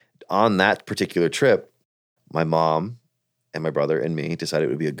on that particular trip, my mom and my brother and me decided it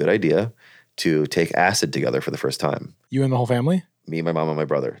would be a good idea to take acid together for the first time. You and the whole family? Me, my mom, and my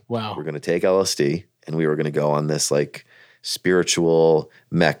brother. Wow. We're going to take LSD and we were going to go on this like spiritual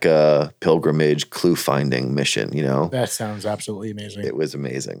Mecca pilgrimage clue finding mission, you know? That sounds absolutely amazing. It was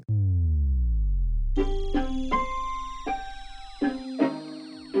amazing.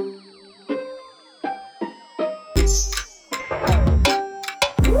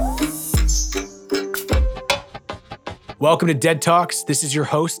 Welcome to Dead Talks. This is your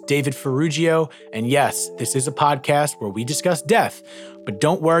host, David Ferrugio. And yes, this is a podcast where we discuss death. But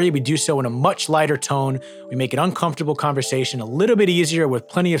don't worry, we do so in a much lighter tone. We make an uncomfortable conversation a little bit easier with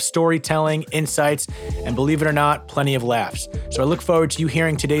plenty of storytelling, insights, and believe it or not, plenty of laughs. So I look forward to you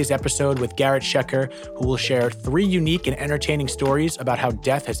hearing today's episode with Garrett Shecker, who will share 3 unique and entertaining stories about how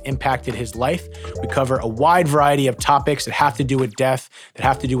death has impacted his life. We cover a wide variety of topics that have to do with death, that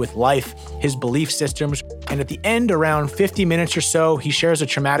have to do with life, his belief systems. And at the end, around 50 minutes or so, he shares a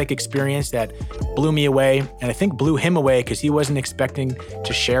traumatic experience that blew me away, and I think blew him away because he wasn't expecting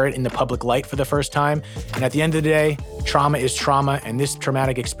to share it in the public light for the first time. And at the end of the day, trauma is trauma, and this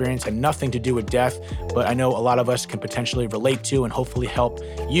traumatic experience had nothing to do with death, but I know a lot of us can potentially relate to and hopefully help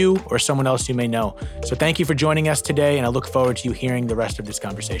you or someone else you may know. So thank you for joining us today, and I look forward to you hearing the rest of this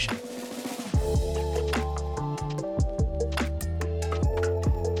conversation.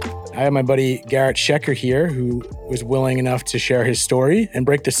 I have my buddy Garrett Shecker here, who was willing enough to share his story and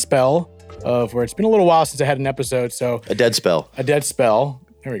break the spell of where it's been a little while since I had an episode. So A dead spell.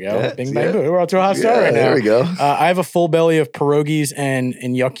 There we go. Yeah, Bing, bang, boom. We're all to a hot start right now. There we go. I have a full belly of pierogies and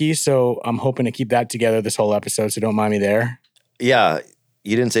yucky, so I'm hoping to keep that together this whole episode, so don't mind me there. Yeah,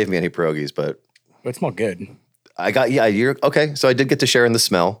 you didn't save me any pierogies, but It smelled good. you're okay. So I did get to share in the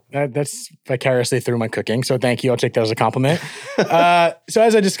smell. That's vicariously through my cooking, so thank you. I'll take that as a compliment. So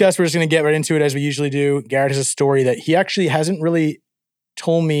as I discussed, we're just going to get right into it as we usually do. Garrett has a story that he actually hasn't really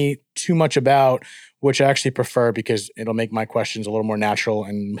told me too much about, which I actually prefer because it'll make my questions a little more natural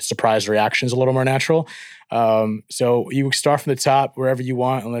and surprise reactions a little more natural. So you start from the top wherever you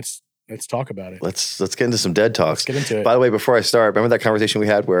want, and let's talk about it. Let's get into some dead talks. Let's get into it. By the way, before I start, remember that conversation we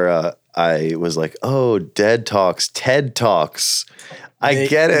had where I was like, "Oh, dead talks, TED Talks." I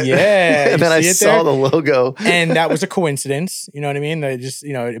get it. Yeah. And then I saw the logo, and that was a coincidence. You know what I mean? That just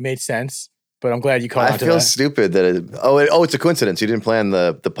it made sense. But I'm glad you caught on to that. I feel stupid that it's a coincidence. You didn't plan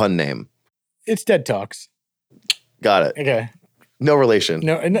the pun name. It's Dead Talks. Got it. Okay. No relation.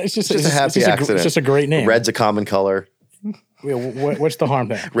 No, it's just a happy accident. It's just a great name. Red's a common color. What's the harm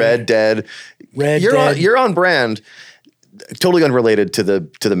there? Red, dead. You're on brand. Totally unrelated to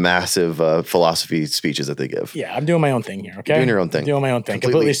the massive philosophy speeches that they give. Yeah, I'm doing my own thing here. Okay, doing your own thing. Doing my own thing.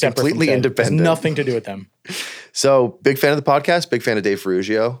 Completely separate. Completely independent. Has nothing to do with them. So big fan of the podcast. Big fan of Dave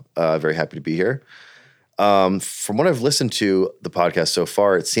Ferrugio. Very happy to be here. From what I've listened to the podcast so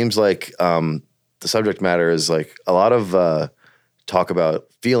far, it seems like the subject matter is like a lot of talk about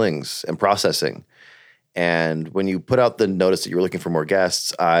feelings and processing. And when you put out the notice that you were looking for more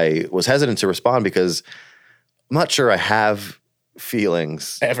guests, I was hesitant to respond because I'm not sure I have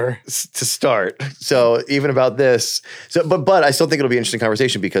feelings ever to start. So even about this, but I still think it'll be an interesting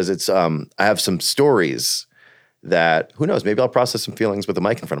conversation because it's I have some stories that who knows, maybe I'll process some feelings with a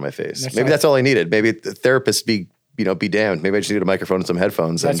mic in front of my face. That's all I needed. Maybe the therapist be damned. Maybe I just need a microphone and some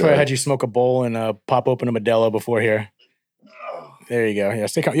headphones. That's why I had you smoke a bowl and pop open a Modelo before here. There you go. Yeah,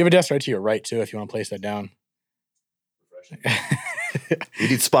 stay calm. You have a desk right to your right too if you want to place that down. We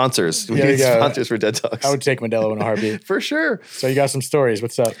need sponsors. We need sponsors for Dead Talks. I would take Modelo in a heartbeat. For sure. So you got some stories.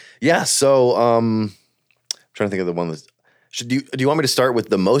 What's up? Yeah. So I'm trying to think of the one that's. Do you want me to start with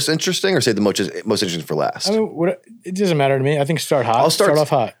the most interesting or say the most interesting for last? I mean, it doesn't matter to me. I think start hot. I'll start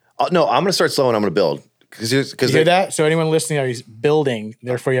off hot. No, I'm going to start slow and I'm going to build. You hear that? So anyone listening, he's building.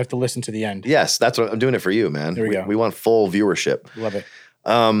 Therefore, you have to listen to the end. Yes, that's what I'm doing it for you, man. There we go. We want full viewership. Love it.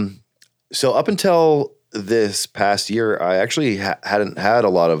 So up until this past year, I actually hadn't had a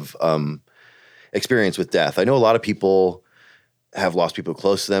lot of experience with death. I know a lot of people have lost people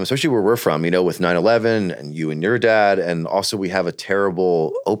close to them, especially where we're from, with 9/11 and you and your dad. And also we have a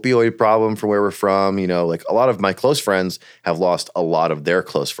terrible opioid problem from where we're from. Like a lot of my close friends have lost a lot of their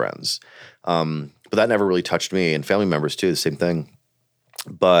close friends. But that never really touched me, and family members too, the same thing.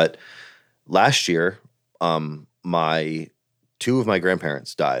 But last year, two of my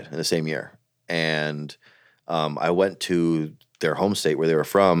grandparents died in the same year. And I went to their home state where they were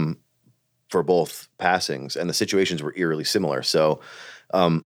from for both passings, and the situations were eerily similar. So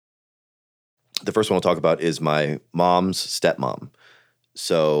the first one I'll talk about is my mom's stepmom.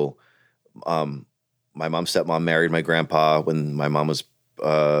 So my mom's stepmom married my grandpa when my mom was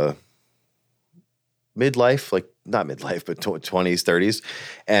midlife, like not midlife, but 20s, 30s.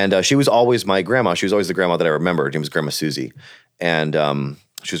 And she was always my grandma. She was always the grandma that I remembered. Her name was Grandma Susie. And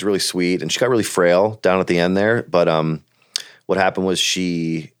she was really sweet, and she got really frail down at the end there. But what happened was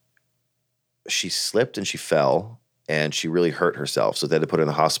she slipped and she fell, and she really hurt herself. So they had to put her in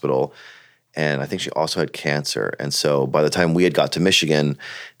the hospital. And I think she also had cancer. And so by the time we had got to Michigan,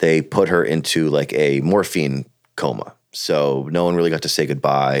 they put her into like a morphine coma. So no one really got to say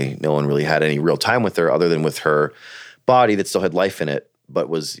goodbye. No one really had any real time with her other than with her body that still had life in it, but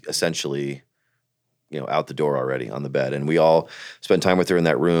was essentially, out the door already on the bed. And we all spent time with her in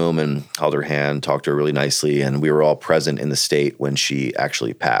that room and held her hand, talked to her really nicely. And we were all present in the state when she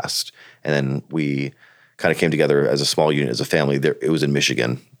actually passed. And then we kind of came together as a small unit, as a family. It was in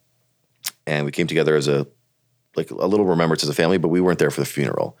Michigan. And we came together as a little remembrance as a family, but we weren't there for the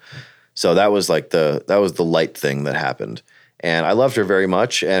funeral. So that was like the light thing that happened. And I loved her very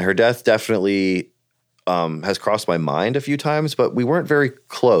much. And her death definitely has crossed my mind a few times, but we weren't very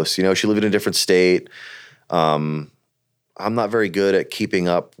close. She lived in a different state. I'm not very good at keeping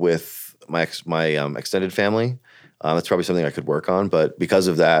up with my extended family. That's probably something I could work on. But because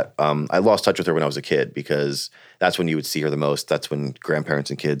of that, I lost touch with her when I was a kid, because that's when you would see her the most. That's when grandparents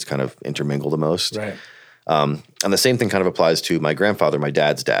and kids kind of intermingle the most. Right. And the same thing kind of applies to my grandfather, my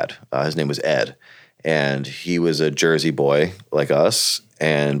dad's dad. His name was Ed, and he was a Jersey boy like us.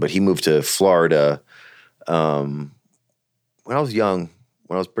 But he moved to Florida when I was young,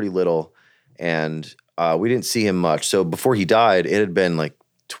 when I was pretty little, and we didn't see him much. So before he died, it had been like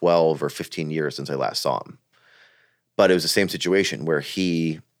 12 or 15 years since I last saw him. But it was the same situation where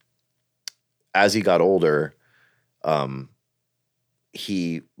as he got older,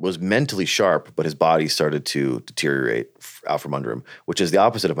 he was mentally sharp, but his body started to deteriorate out from under him, which is the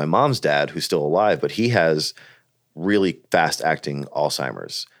opposite of my mom's dad, who's still alive, but he has really fast acting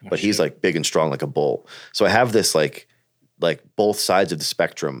Alzheimer's, but he's like big and strong like a bull. So I have this like both sides of the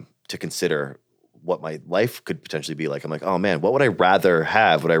spectrum to consider what my life could potentially be like. I'm like, oh man, what would I rather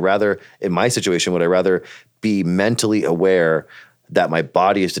have? In my situation, would I rather be mentally aware that my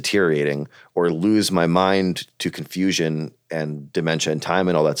body is deteriorating, or lose my mind to confusion and dementia and time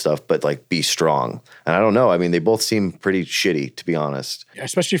and all that stuff, but like be strong? And I don't know. I mean, they both seem pretty shitty, to be honest.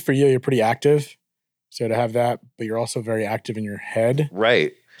 Especially for you, you're pretty active. So to have that, but you're also very active in your head.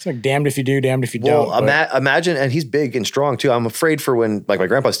 Right. It's like damned if you do, damned if you don't. Well, imagine, and he's big and strong too. I'm afraid for when, like my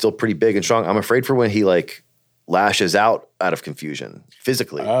grandpa's still pretty big and strong. I'm afraid for when he like lashes out of confusion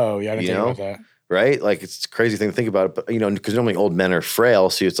physically. Oh yeah, I didn't think about that. Right? Like it's a crazy thing to think about, but because normally old men are frail.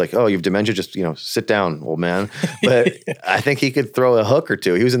 So it's like, oh, you have dementia, just, sit down, old man. But I think he could throw a hook or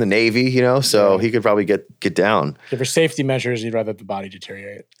two. He was in the Navy, so he could probably get down. So for safety measures, you'd rather the body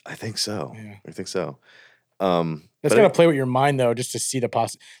deteriorate. I think so. Yeah. I think so. That's got to play with your mind though, just to see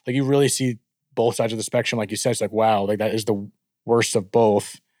like you really see both sides of the spectrum. Like you said, it's like, wow, like that is the worst of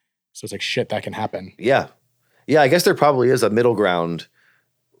both. So it's like, shit, that can happen. Yeah. Yeah. I guess there probably is a middle ground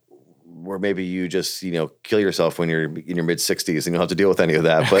where maybe you just, kill yourself when you're in your mid 60s and you don't have to deal with any of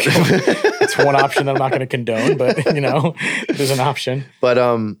that. But it's one option that I'm not going to condone, but there's an option. But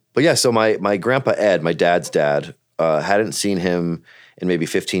yeah, so my grandpa Ed, my dad's dad, hadn't seen him in maybe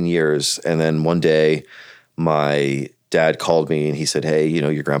 15 years. And then one day my dad called me and he said, hey,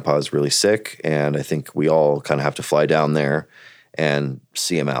 your grandpa is really sick, and I think we all kind of have to fly down there and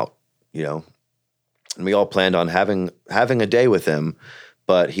see him out, And we all planned on having a day with him.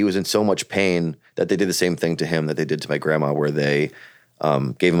 But he was in so much pain that they did the same thing to him that they did to my grandma, where they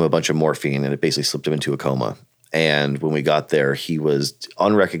gave him a bunch of morphine and it basically slipped him into a coma. And when we got there, he was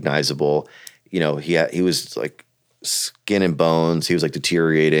unrecognizable. He was like skin and bones. He was like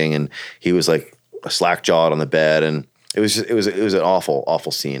deteriorating, and he was like slack jawed on the bed. And it was an awful,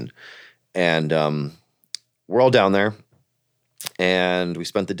 awful scene. And we're all down there. And we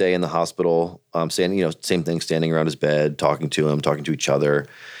spent the day in the hospital, standing, same thing, standing around his bed, talking to him, talking to each other.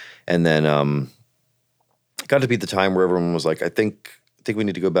 And then got to be the time where everyone was like, I think we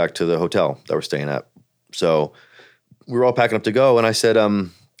need to go back to the hotel that we're staying at. So we were all packing up to go. And I said,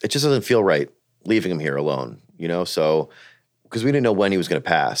 it just doesn't feel right leaving him here alone, So, because we didn't know when he was going to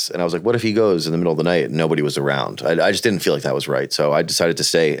pass. And I was like, what if he goes in the middle of the night and nobody was around? I just didn't feel like that was right. So I decided to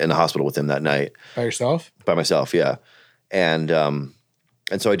stay in the hospital with him that night. By yourself? By myself, yeah. And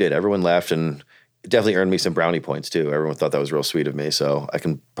so I did. Everyone left, and it definitely earned me some brownie points too. Everyone thought that was real sweet of me, so I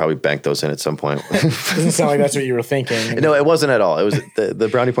can probably bank those in at some point. Doesn't sound like that's what you were thinking. No, it wasn't at all. It was the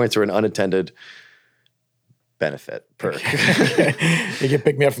brownie points were an unintended benefit perk. You can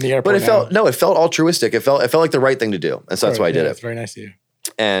pick me up from the airport. But it felt altruistic. It felt like the right thing to do, and so that's why I did it. That's very nice of you.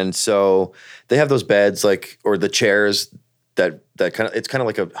 And so they have those beds, or the chairs that kind of, it's kind of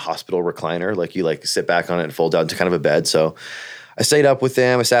like a hospital recliner. Like you like sit back on it and fold out into kind of a bed. So I stayed up with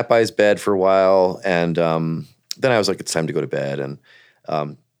him. I sat by his bed for a while, and then I was like, it's time to go to bed,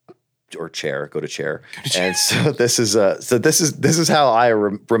 and or chair, go to chair. And so this is how I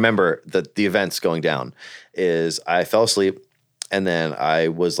remember the events going down. Is I fell asleep, and then I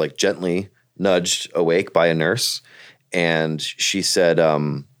was like gently nudged awake by a nurse, and she said,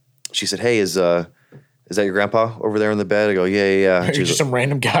 "Hey, is that your grandpa over there in the bed?" I go, yeah. You're just some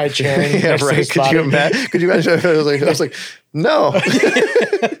random guy chairing. Yeah, right. Could you imagine? I was like, no.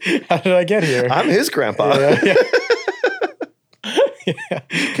 How did I get here? I'm his grandpa. Yeah.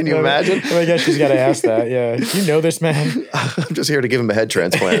 Can you imagine? I guess she's got to ask that. Yeah. Do you know this man? I'm just here to give him a head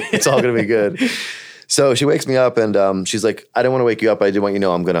transplant. It's all going to be good. So she wakes me up, and she's like, I don't want to wake you up. I do want you to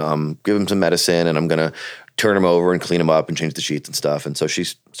know I'm going to give him some medicine, and I'm going to turn him over and clean him up and change the sheets and stuff. And so she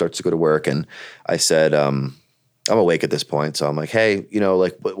starts to go to work, and I said, I'm awake at this point. So I'm like, hey,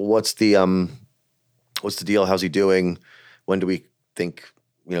 like, what's the deal? How's he doing? When do we think,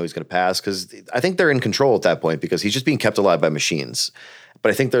 he's going to pass? Because I think they're in control at that point because he's just being kept alive by machines. But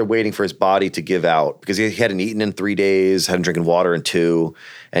I think they're waiting for his body to give out because he hadn't eaten in 3 days, hadn't drinking water in 2,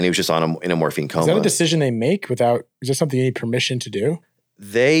 and he was just in a morphine coma. Is that a decision they make is that something you need permission to do?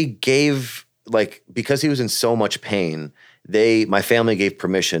 They gave, because he was in so much pain, my family gave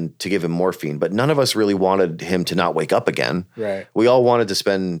permission to give him morphine, but none of us really wanted him to not wake up again. Right. We all wanted to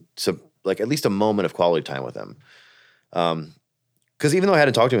spend at least a moment of quality time with him. Because even though I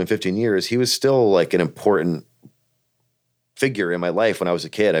hadn't talked to him in 15 years, he was still like an important figure in my life when I was a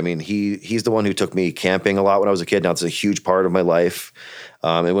kid. I mean, he's the one who took me camping a lot when I was a kid. Now it's a huge part of my life.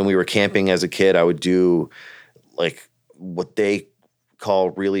 And when we were camping as a kid, I would do like what they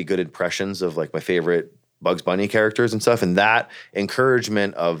call really good impressions of like my favorite Bugs Bunny characters and stuff. And that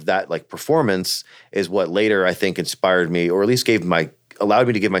encouragement of that like performance is what later I think inspired me, or at least allowed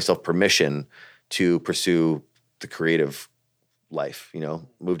me to give myself permission to pursue the creative life,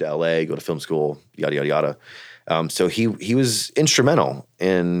 move to LA, go to film school, yada, yada, yada. So he was instrumental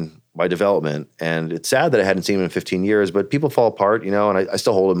in my development, and it's sad that I hadn't seen him in 15 years, but people fall apart, and I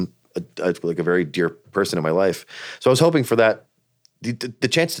still hold him like a very dear person in my life. So I was hoping for that, the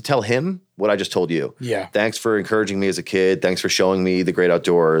chance to tell him what I just told you. Yeah. Thanks for encouraging me as a kid. Thanks for showing me the great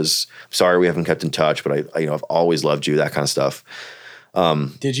outdoors. Sorry we haven't kept in touch, but I've always loved you, that kind of stuff.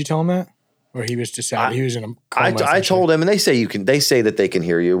 Did you tell him that? Or he was just out. He was in a coma. I told him, and they say that they can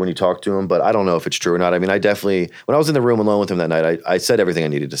hear you when you talk to him, but I don't know if it's true or not. I mean, I definitely, when I was in the room alone with him that night, I said everything I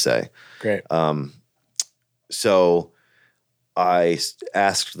needed to say. Great. So I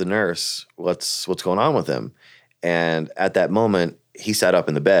asked the nurse, what's going on with him? And at that moment, he sat up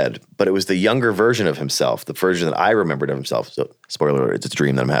in the bed, but it was the younger version of himself, the version that I remembered of himself. So, spoiler alert, it's a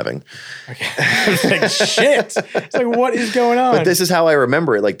dream that I'm having. Okay. It's like, shit. It's like, what is going on? But this is how I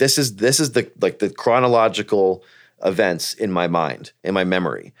remember it. Like, this is the chronological events in my mind, in my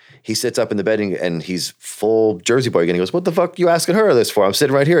memory. He sits up in the bed and he's full Jersey boy again. He goes, "What the fuck are you asking her this for? I'm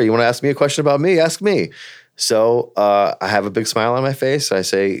sitting right here. You want to ask me a question about me? Ask me." So I have a big smile on my face. I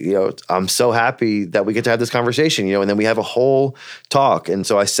say, I'm so happy that we get to have this conversation, and then we have a whole talk. And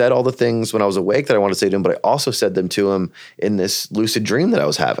so I said all the things when I was awake that I wanted to say to him, but I also said them to him in this lucid dream that I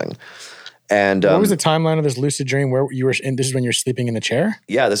was having. And what was the timeline of this lucid dream where you were in? This is when you're sleeping in the chair?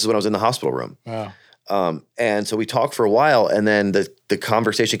 Yeah, this is when I was in the hospital room. Wow. And so we talk for a while, and then the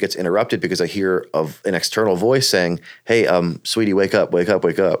conversation gets interrupted because I hear of an external voice saying, "Hey, sweetie, wake up, wake up,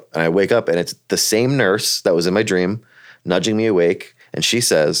 wake up." And I wake up, and it's the same nurse that was in my dream nudging me awake. And she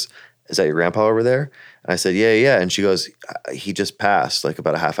says, "Is that your grandpa over there?" And I said, yeah. And she goes, "He just passed like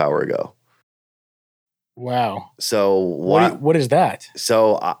about a half hour ago." Wow. So what is that?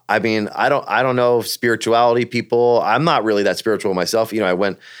 So I mean, I don't know spirituality people. I'm not really that spiritual myself. I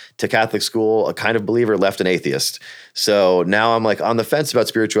went to Catholic school, a kind of believer, left an atheist. So now I'm like on the fence about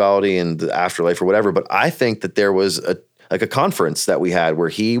spirituality and the afterlife or whatever. But I think that there was a conference that we had where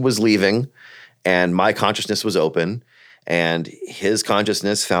he was leaving and my consciousness was open and his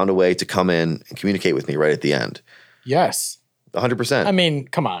consciousness found a way to come in and communicate with me right at the end. Yes. 100%. I mean,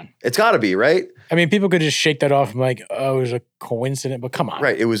 come on. It's got to be, right? I mean, people could just shake that off and be like, oh, it was a coincidence, but come on.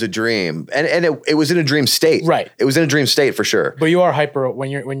 Right. It was a dream. And it was in a dream state. Right. It was in a dream state for sure. But you are hyper when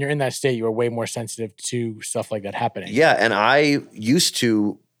you're in that state, you are way more sensitive to stuff like that happening. Yeah. And I used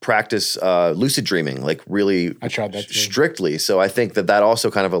to practice lucid dreaming, like really I tried that too. Strictly. So I think that also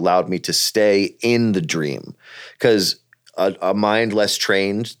kind of allowed me to stay in the dream, because a mind less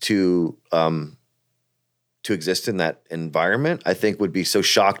trained to exist in that environment, I think would be so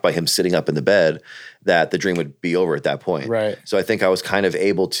shocked by him sitting up in the bed that the dream would be over at that point. Right. So I think I was kind of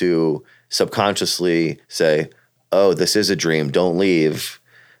able to subconsciously say, oh, this is a dream. Don't leave.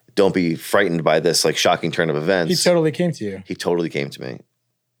 Don't be frightened by this like shocking turn of events. He totally came to you. He totally came to me.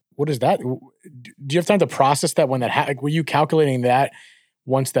 What is that? Do you have time to process that when that were you calculating that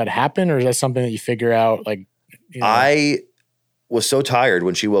once that happened, or is that something that you figure out like? I was so tired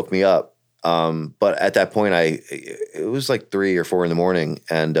when she woke me up. But at that point it was like 3 or 4 in the morning,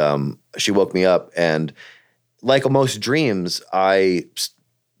 and she woke me up, and like most dreams, I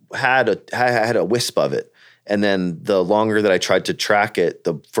had a wisp of it. And then the longer that I tried to track it,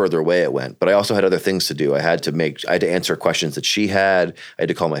 the further away it went. But I also had other things to do. I had to answer questions that she had. I had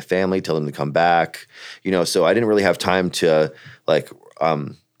to call my family, tell them to come back, so I didn't really have time to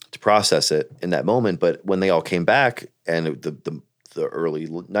to process it in that moment. But when they all came back and the early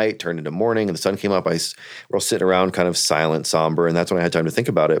night turned into morning and the sun came up, we're all sitting around kind of silent, somber. And that's when I had time to think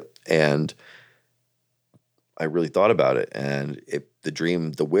about it. And I really thought about it. And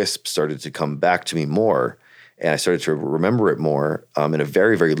the wisp started to come back to me more. And I started to remember it more in a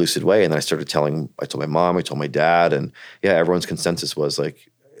very, very lucid way. And then I told my mom, I told my dad, and everyone's consensus was like,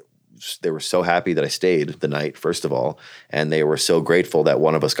 they were so happy that I stayed the night, first of all. And they were so grateful that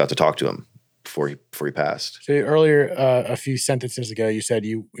one of us got to talk to him before he passed. So earlier, a few sentences ago, you said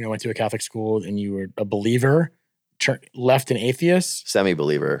you went to a Catholic school and you were a believer, left an atheist?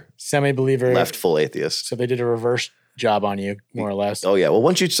 Semi-believer. Left full atheist. So they did a reverse job on you, more or less. Oh yeah. Well,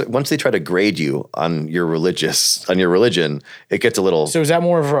 once they try to grade you on your religion, it gets a little. So is that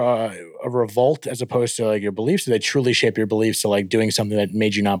more of a revolt as opposed to like your beliefs? Do they truly shape your beliefs to like doing something that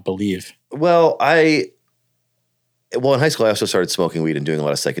made you not believe? Well, in high school, I also started smoking weed and doing a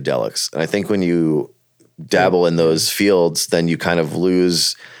lot of psychedelics. And I think when you dabble in those fields, then you kind of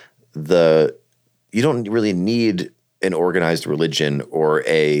lose you don't really need an organized religion or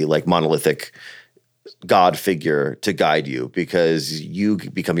a like monolithic God figure to guide you, because you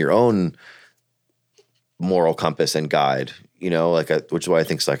become your own moral compass and guide, which is why I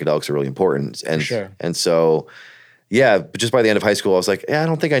think psychedelics are really important. And, sure. And so, but just by the end of high school, I was like, I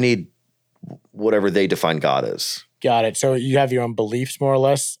don't think I need whatever they define God as. Got it. So you have your own beliefs more or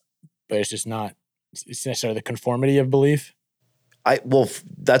less, but it's just not, it's necessarily the conformity of belief.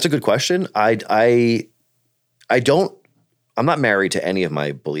 That's a good question. I'm not married to any of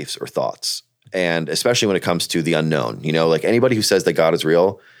my beliefs or thoughts. And especially when it comes to the unknown, like anybody who says that God is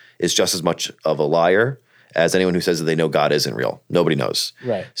real is just as much of a liar as anyone who says that they know God isn't real. Nobody knows.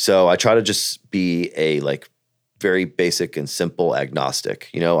 Right. So I try to just be a like very basic and simple agnostic.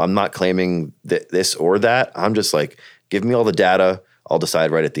 I'm not claiming this or that. I'm just like, give me all the data. I'll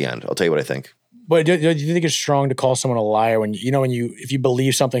decide right at the end. I'll tell you what I think. But do you think it's strong to call someone a liar when if you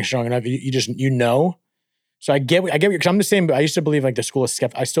believe something strong enough, you just know? So I get because I'm the same. But I used to believe like the school of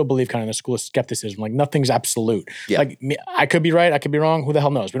I still believe kind of in the school of skepticism. Like nothing's absolute. Yeah. Like I could be right. I could be wrong. Who the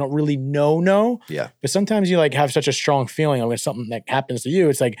hell knows? We don't really know. Yeah. But sometimes you like have such a strong feeling when something that happens to you,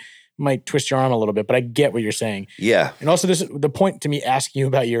 it's like might twist your arm a little bit. But I get what you're saying. Yeah. And also the point to me asking you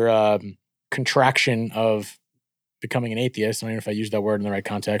about your contraction of becoming an atheist. I don't know if I used that word in the right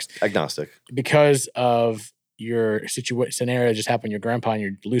context. Agnostic. Because of your scenario just happened with your grandpa and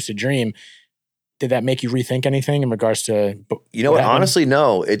your lucid dream. Did that make you rethink anything in regards to? You know what? Honestly,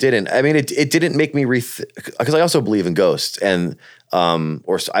 no, it didn't. I mean, it didn't make me rethink, because I also believe in ghosts and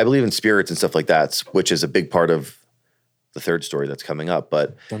or I believe in spirits and stuff like that, which is a big part of the third story that's coming up.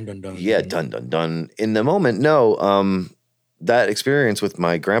 But dun dun dun. Yeah, dun dun dun. In the moment, no. That experience with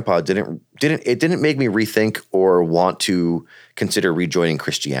my grandpa didn't make me rethink or want to consider rejoining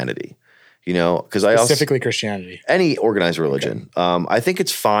Christianity. Because I also specifically Christianity, any organized religion. Okay. I think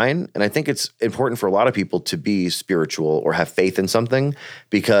it's fine, and I think it's important for a lot of people to be spiritual or have faith in something,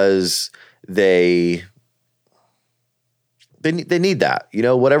 because they need that.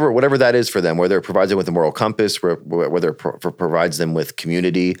 Whatever that is for them, whether it provides them with a moral compass, whether it provides them with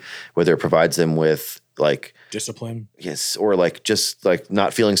community, whether it provides them with like discipline, yes, or like just like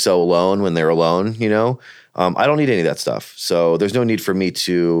not feeling so alone when they're alone. I don't need any of that stuff. So there's no need for me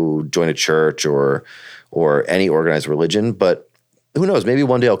to join a church or any organized religion. But who knows? Maybe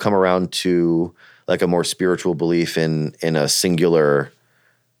one day I'll come around to like a more spiritual belief in a singular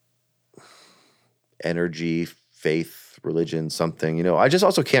energy, faith, religion, something. I just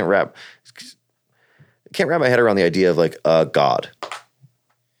also can't wrap my head around the idea of like a God.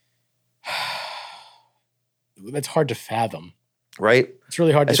 That's hard to fathom. Right? It's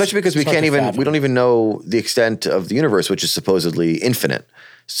really hard. Especially because we don't even know the extent of the universe, which is supposedly infinite.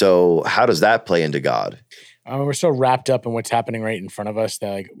 So how does that play into God? We're so wrapped up in what's happening right in front of us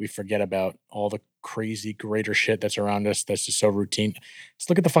that like we forget about all the crazy greater shit that's around us that's just so routine. Just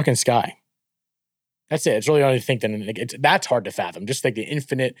look at the fucking sky. That's it. It's really only think that that's hard to fathom. Just like the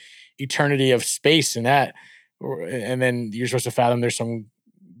infinite eternity of space and that and then you're supposed to fathom there's some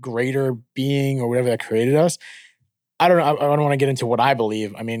greater being or whatever that created us. I don't know. I don't want to get into what I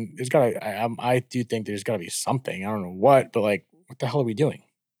believe. I mean, there's got to. I do think there's got to be something. I don't know what, but like, what the hell are we doing?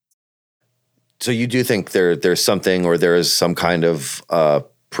 So you do think there's something, or there is some kind of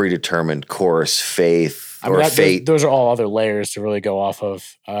predetermined course, faith, or fate? Those are all other layers to really go off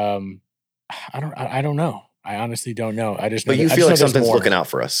of. I don't know. I honestly don't know. I just. But you feel like something's looking out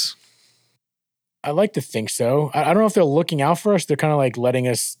for us. I like to think so. I don't know if they're looking out for us. They're kind of like letting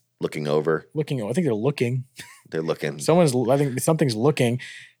us. Looking over. I think they're looking. They're looking. I think something's looking.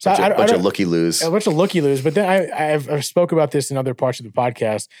 So a bunch of looky-loos. A bunch of looky-loos. But then I've spoke about this in other parts of the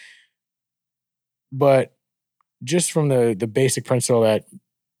podcast. But just from the basic principle that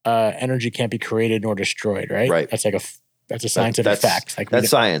energy can't be created nor destroyed, right? Right. That's a scientific fact. Like that's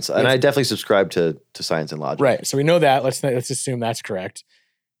science, and I definitely subscribe to science and logic. Right. So we know that. Let's assume that's correct.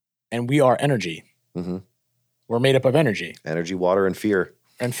 And we are energy. Mm-hmm. We're made up of energy. Energy, water, and fear.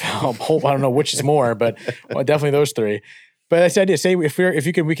 And I don't know which is more, but definitely those three. But that's the idea. Say we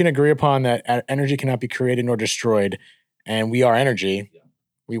can agree upon that energy cannot be created nor destroyed, and we are energy. Yeah.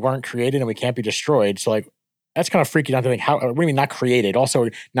 We weren't created and we can't be destroyed. So like that's kind of freaky not to think, how what do you mean not created? Also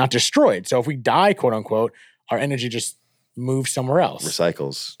not destroyed. So if we die, quote unquote, our energy just moves somewhere else.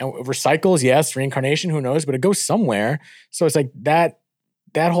 Recycles, yes, reincarnation, who knows, but it goes somewhere. So it's like that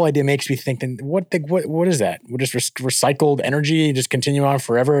whole idea makes me think, then what is that? We're just recycled energy, just continue on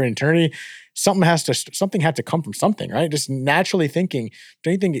forever in eternity. Something had to come from something, right? Just naturally thinking,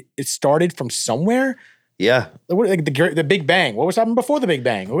 don't you think it started from somewhere? Yeah. Like the Big Bang. What was happening before the Big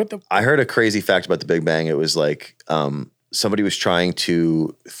Bang? I heard a crazy fact about the Big Bang. It was like somebody was trying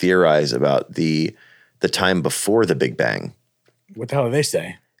to theorize about the time before the Big Bang. What the hell did they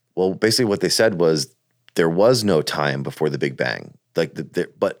say? Well, basically what they said was there was no time before the Big Bang.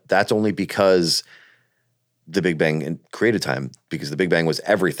 But that's only because the Big Bang created time, because the Big Bang was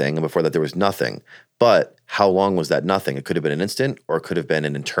everything, and before that there was nothing. But how long was that nothing? It could have been an instant, or it could have been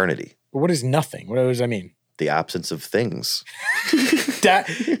an eternity. What is nothing? What does that mean? The absence of things. That's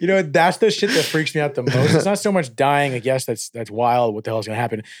the shit that freaks me out the most. It's not so much dying. I guess that's wild. What the hell is going to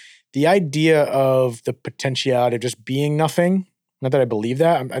happen? The idea of the potentiality of just being nothing. Not that I believe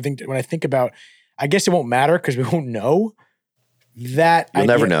that. I think when I think about, I guess it won't matter because we won't know. You'll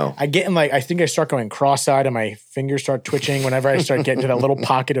never know. I think I start going cross-eyed and my fingers start twitching whenever I start getting to that little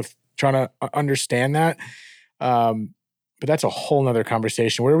pocket of trying to understand that. But that's a whole nother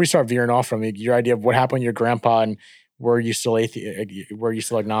conversation. Where do we start veering off from? Your idea of what happened with your grandpa, and were you still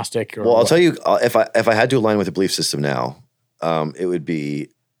agnostic? Well, I'll tell you, if I had to align with the belief system now, it would be,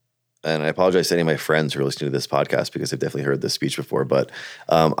 and I apologize to any of my friends who are listening to this podcast because they've definitely heard this speech before, but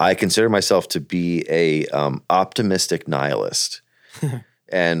I consider myself to be a optimistic nihilist.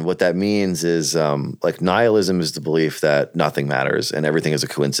 And what that means is like nihilism is the belief that nothing matters and everything is a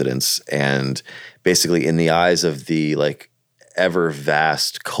coincidence. And basically in the eyes of the like ever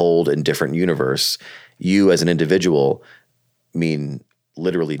vast, cold, and different universe, you as an individual mean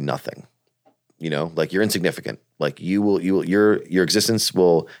literally nothing. You know, like you're insignificant. Like your existence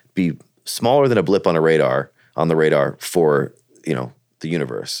will be smaller than a blip on the radar for, the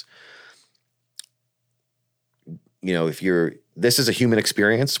universe. This is a human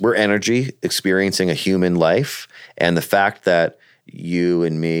experience. We're energy experiencing a human life. And the fact that you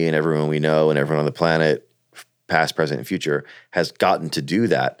and me and everyone we know and everyone on the planet, past, present, and future, has gotten to do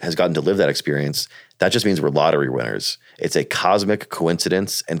that, has gotten to live that experience, that just means we're lottery winners. It's a cosmic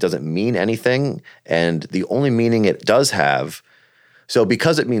coincidence and doesn't mean anything. And the only meaning it does have, so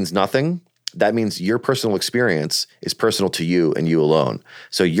because it means nothing, that means your personal experience is personal to you and you alone.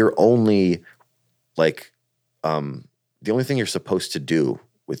 So you're only the only thing you're supposed to do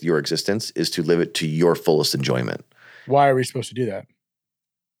with your existence is to live it to your fullest enjoyment. Why are we supposed to do that?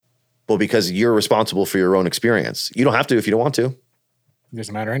 Well, because you're responsible for your own experience. You don't have to if you don't want to. It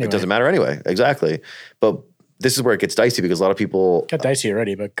doesn't matter anyway. It doesn't matter anyway. Exactly. But this is where it gets dicey because a lot of people got dicey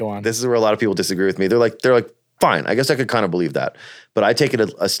already, but go on. This is where a lot of people disagree with me. They're like, fine, I guess I could kind of believe that. But I take it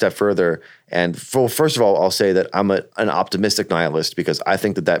a step further. And first of all, I'll say that I'm an optimistic nihilist because I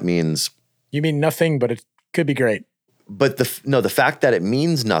think that means... You mean nothing, but it could be great. But the fact that it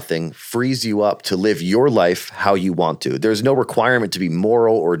means nothing frees you up to live your life how you want to. There's no requirement to be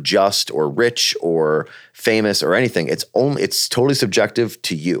moral or just or rich or famous or anything. It's totally subjective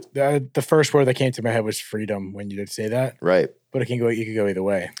to you. The first word that came to my head was freedom when you did say that. Right. But you could go either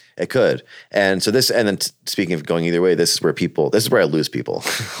way. It could. And so speaking of going either way, this is where I lose people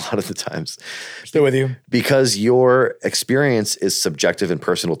a lot of the times. Still with you. Because your experience is subjective and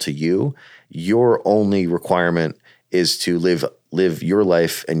personal to you. Your only requirement is to live your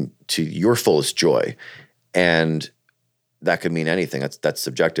life and to your fullest joy. And that could mean anything. That's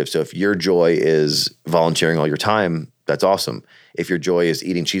subjective. So if your joy is volunteering all your time, that's awesome. If your joy is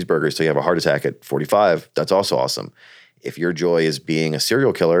eating cheeseburgers so you have a heart attack at 45, that's also awesome. If your joy is being a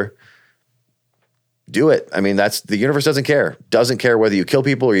serial killer, do it. I mean, the universe doesn't care. Doesn't care whether you kill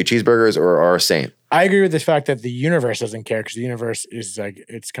people or eat cheeseburgers or are a saint. I agree with the fact that the universe doesn't care because the universe is like,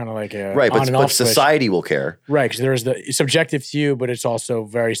 it's kind of like a right, on and but off society will care. Right, because there's it's subjective to you, but it's also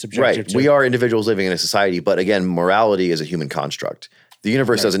very subjective to we are individuals living in a society, but again, morality is a human construct. The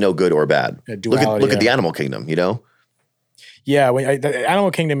universe doesn't know good or bad. Look at the animal kingdom, you know? Yeah, the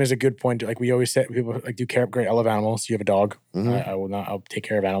animal kingdom is a good point. Like we always say, people like do care. Great, I love animals. You have a dog. I will not. I'll take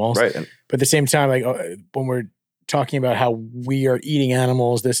care of animals. Right. But at the same time, like when we're talking about how we are eating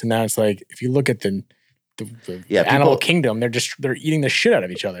animals, this and that, it's like if you look at the animal kingdom, they're eating the shit out of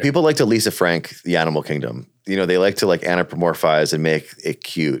each other. People like to Lisa Frank the animal kingdom. You know, they like to like anthropomorphize and make it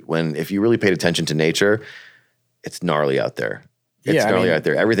cute. When if you really paid attention to nature, it's gnarly out there. It's gnarly out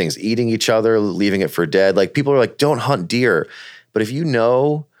there. Everything's eating each other, leaving it for dead. Like people are like, don't hunt deer. But if you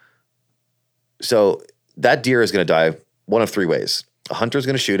know, so that deer is going to die one of three ways. A hunter is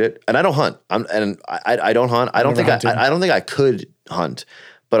going to shoot it, and I don't hunt. I don't hunt. I don't think I could hunt,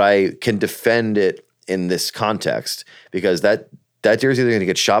 but I can defend it in this context because that deer is either going to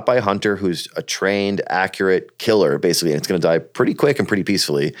get shot by a hunter who's a trained, accurate killer, basically, and it's going to die pretty quick and pretty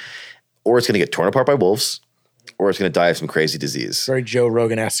peacefully, or it's going to get torn apart by wolves, or it's going to die of some crazy disease. Very Joe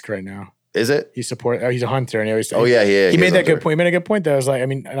Rogan-esque right now. Is it? He's a hunter, and he always. He made that good point. He made a good point that I was like, I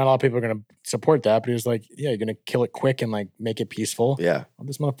mean, not a lot of people are going to support that, but he was like, yeah, you're going to kill it quick and like make it peaceful. Yeah. Well,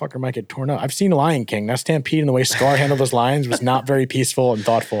 this motherfucker might get torn up. I've seen Lion King. That Stampede and the way Scar handled those lions was not very peaceful and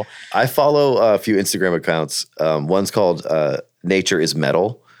thoughtful. I follow a few Instagram accounts. One's called Nature is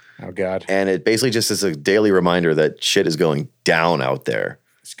Metal. Oh God. And it basically just is a daily reminder that shit is going down out there.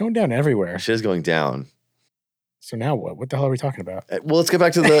 It's going down everywhere. Shit is going down. So now what? What the hell are we talking about? Well, let's get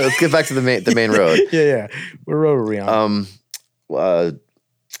back to the main road. Yeah. What road are we on?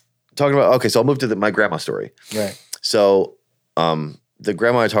 Talking about so I'll move to my grandma story. Right. So, the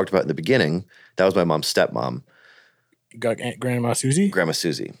grandma I talked about in the beginning, that was my mom's stepmom. You got Grandma Susie? Grandma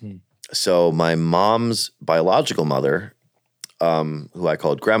Susie. So my mom's biological mother, who I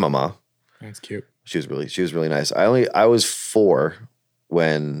called Grandmama. That's cute. She was really nice. I was 4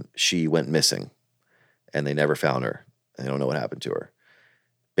 when she went missing. And they never found her. They don't know what happened to her.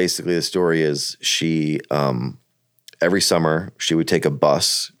 Basically, the story is she, every summer, she would take a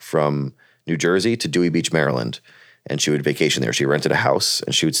bus from New Jersey to Dewey Beach, Maryland, and she would vacation there. She rented a house,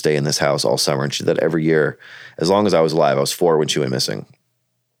 and she would stay in this house all summer, and she did that every year. As long as I was alive, I was 4 when she went missing.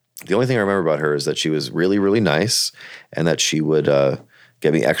 The only thing I remember about her is that she was really, really nice, and that she would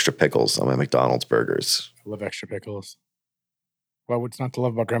get me extra pickles on my McDonald's burgers. I love extra pickles. Well, what's not to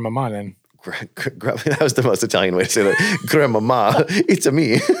love about Grandmama then? That was the most Italian way to say that. Grandmama, it's a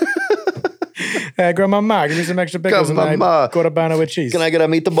me. Hey, Grandmama, give me some extra pickles and a Corabana with cheese. Can I get a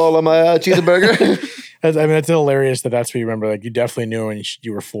meatball on my cheeseburger? I mean, it's hilarious that's what you remember. Like, you definitely knew when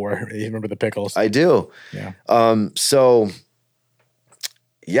you were 4. You remember the pickles. I do. Yeah. So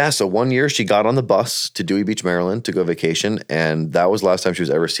one year she got on the bus to Dewey Beach, Maryland to go vacation, and that was the last time she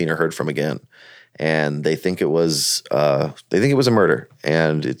was ever seen or heard from again. And they think it was a murder,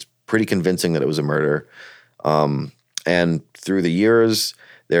 and it's pretty convincing that it was a murder. And through the years,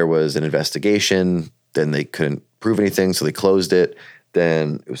 there was an investigation. Then they couldn't prove anything, so they closed it.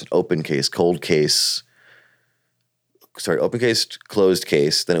 Then it was an open case, closed case. Then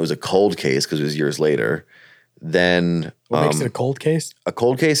it was a cold case because it was years later. Then what makes it a cold case? A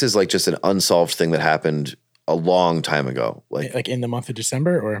cold case is like just an unsolved thing that happened a long time ago, like in the month of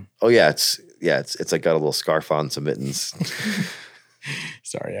December, or it's like got a little scarf on, some mittens.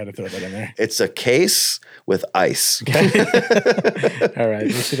 Sorry, I had to throw that in there. It's a case with ice. Okay. All right.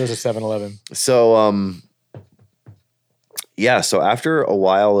 You see those at 7-Eleven. So, so after a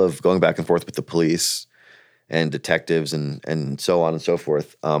while of going back and forth with the police and detectives and so on and so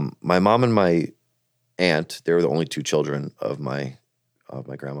forth, my mom and my aunt, they were the only 2 children of my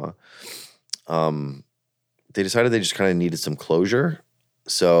grandma. They decided they just kind of needed some closure.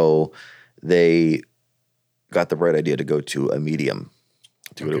 So they got the bright idea to go to a medium,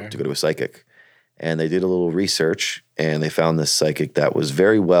 to go to a psychic. And they did a little research, and they found this psychic that was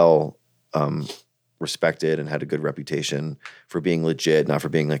very well respected and had a good reputation for being legit, not for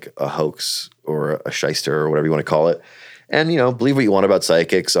being like a hoax or a shyster or whatever you want to call it. And, believe what you want about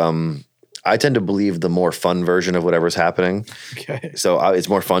psychics. I tend to believe the more fun version of whatever's happening. Okay. So it's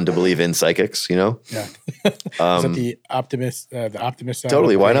more fun to believe in psychics, you know? Yeah. Is that the optimist side?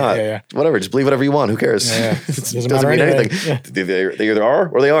 Totally. Why not? Yeah. Whatever. Just believe whatever you want. Who cares? Yeah. It Doesn't doesn't mean matter anything. anyway. Yeah. They either are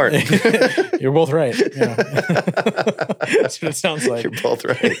or they aren't. You're both right. Yeah. That's what it sounds like. You're both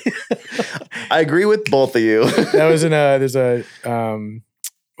right. I agree with both of you. That was in there's a,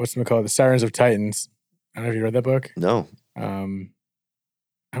 what's it called? The Sirens of Titans. I don't know if you read that book. No.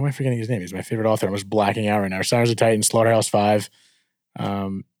 How am I forgetting his name? He's my favorite author. I was blacking out right now. Sirens of Titans, Slaughterhouse-5. Oh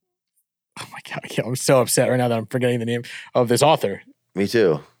my God. I'm so upset right now that I'm forgetting the name of this author. Me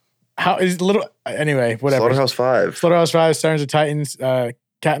too. How is anyway, whatever. Slaughterhouse-5. Slaughterhouse-5, Sirens of Titans, Cat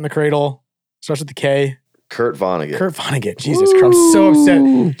in the Cradle, starts with the K. Kurt Vonnegut. Jesus Christ. I'm so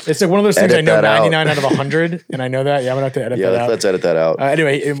upset. It's like one of those things I know 99 out of 100, and I know that. Yeah, I'm going to have to edit that out. Let's edit that out.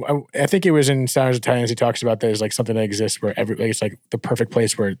 Anyway, I think it was in Sirens of Titans, he talks about there's like something that exists where it's like the perfect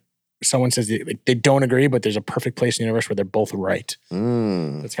place where someone says they don't agree, but there's a perfect place in the universe where they're both right.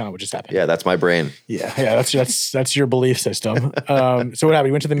 That's kind of what just happened. Yeah, that's my brain. Yeah, that's your belief system. So what happened?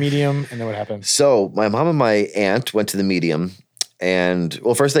 You went to the medium, and then what happened? So my mom and my aunt went to the medium, and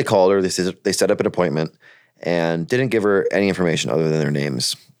well, first they called her. They set up an appointment and didn't give her any information other than their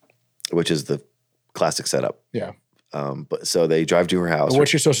names, which is the classic setup. Yeah. But so they drive to her house.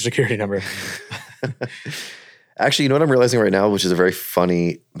 What's your social security number? Actually, you know what I'm realizing right now, which is a very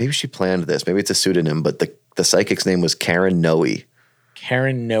funny, maybe she planned this. Maybe it's a pseudonym, but the psychic's name was Karen Noe.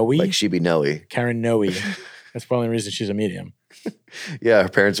 Karen Noe? Like she be Noe. Karen Noe. That's probably the reason she's a medium. Yeah, her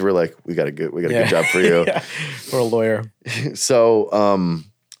parents were like, we got a good job for you. Yeah. Or a lawyer. So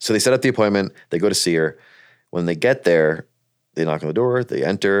they set up the appointment, they go to see her. When they get there, they knock on the door, they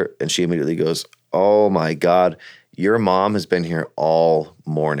enter, and she immediately goes, "Oh my God, your mom has been here all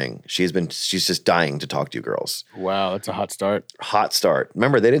morning. She's just dying to talk to you girls." Wow, that's a hot start. Hot start.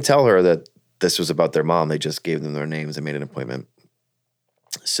 Remember, they didn't tell her that this was about their mom. They just gave them their names and made an appointment.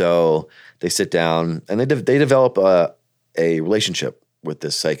 So they sit down and they develop a relationship with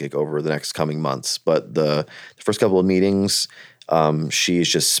this psychic over the next coming months. But the first couple of meetings, she's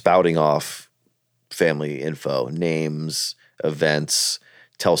just spouting off family info, names, events.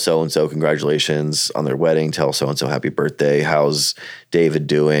 Tell so-and-so congratulations on their wedding. Tell so-and-so happy birthday. How's David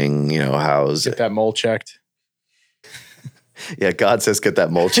doing? You know, how's... Get that mole checked. Yeah, God says get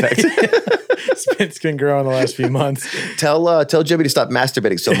that mole checked. It's been growing the last few months. Tell Jimmy to stop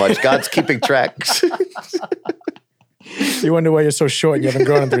masturbating so much. God's keeping track. You wonder why you're so short and you haven't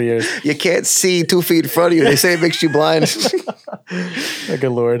grown in 3 years. You can't see 2 feet in front of you. They say it makes you blind. Oh,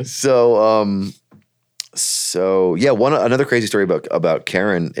 good Lord. So yeah, another crazy story about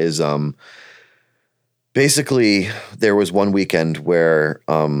Karen is basically there was one weekend where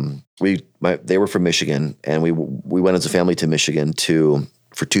they were from Michigan, and we went as a family to Michigan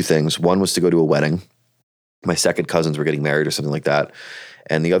for two things. One was to go to a wedding. My second cousins were getting married or something like that,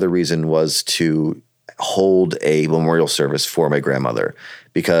 and the other reason was to hold a memorial service for my grandmother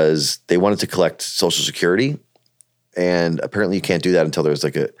because they wanted to collect Social Security. And apparently you can't do that until there's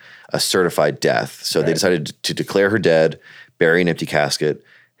like a certified death. So They decided to declare her dead, bury an empty casket,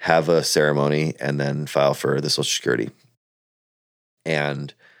 have a ceremony, and then file for the Social Security.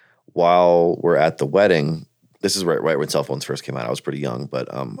 And while we're at the wedding, this is right when cell phones first came out. I was pretty young,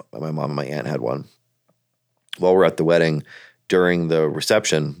 but my mom and my aunt had one. While we're at the wedding, during the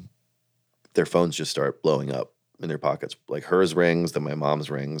reception, their phones just start blowing up in their pockets. Like hers rings, then my mom's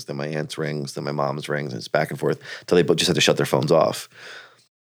rings, then my aunt's rings, then my mom's rings, and it's back and forth until they just had to shut their phones off.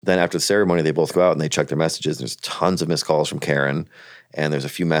 Then after the ceremony, they both go out and they check their messages. There's tons of missed calls from Karen, and there's a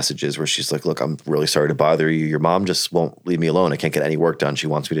few messages where she's like, "Look, I'm really sorry to bother you. Your mom just won't leave me alone. I can't get any work done. She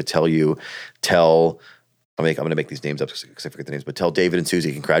wants me to tell I'm going to make these names up because I forget the names, but tell David and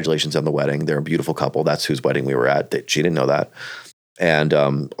Susie congratulations on the wedding. They're a beautiful couple. That's whose wedding we were at. She didn't know that." And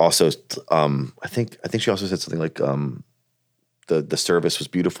also, I think she also said something like the service was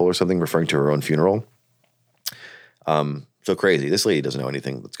beautiful or something, referring to her own funeral. So crazy. This lady doesn't know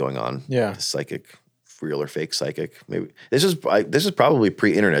anything that's going on. Yeah, the psychic, real or fake psychic. Maybe this is probably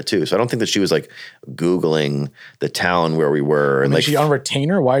pre-internet too. So I don't think that she was like Googling the town where we were. And is she on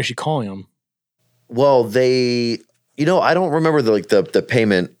retainer? Why is she calling them? Well, I don't remember the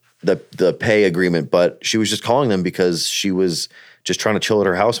payment, the pay agreement, but she was just calling them because she was just trying to chill at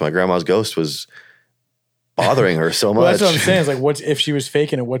her house. My grandma's ghost was bothering her so much. Well, that's what I'm saying. It's like, if she was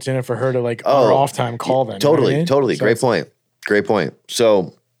faking it, what's in it for her to on her off time call them? Totally, you know what I mean? totally. So Great point.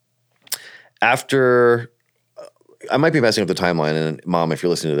 So after I might be messing up the timeline, and Mom, if you're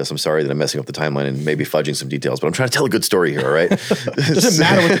listening to this, I'm sorry that I'm messing up the timeline and maybe fudging some details, but I'm trying to tell a good story here, all right? Doesn't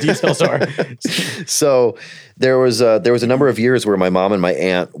matter what the details are. So there was a number of years where my mom and my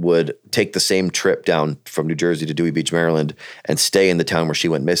aunt would take the same trip down from New Jersey to Dewey Beach, Maryland, and stay in the town where she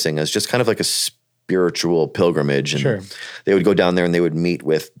went missing as just kind of like a spiritual pilgrimage. And Sure. they would go down there and they would meet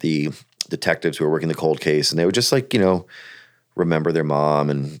with the detectives who were working the cold case, and they would just like, remember their mom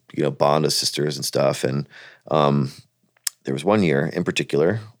and, bond as sisters and stuff. And there was one year in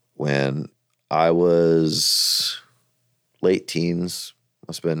particular when I was late teens,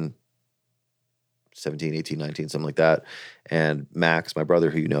 must have been 17, 18, 19, something like that. And Max, my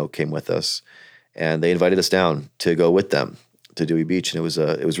brother, who came with us, and they invited us down to go with them to Dewey Beach. And it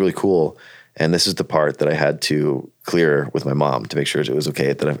was really cool. And this is the part that I had to clear with my mom to make sure it was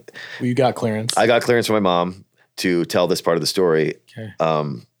okay that You got clearance. I got clearance from my mom to tell this part of the story. Okay.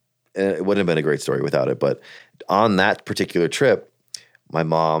 And it wouldn't have been a great story without it. But on that particular trip, my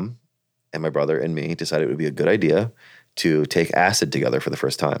mom and my brother and me decided it would be a good idea to take acid together for the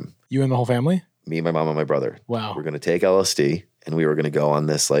first time. You and the whole family? Me, my mom, and my brother. Wow. We're going to take LSD and we were going to go on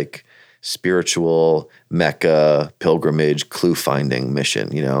this like spiritual Mecca pilgrimage clue finding mission,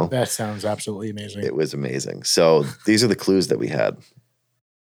 That sounds absolutely amazing. It was amazing. So these are the clues that we had.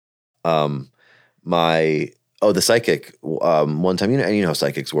 The psychic, one time, and you know how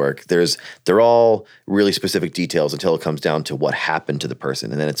psychics work. They're all really specific details until it comes down to what happened to the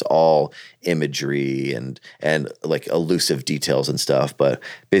person. And then it's all imagery and like elusive details and stuff. But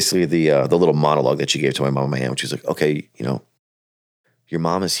basically the little monologue that she gave to my mom and my aunt, which was like, okay, your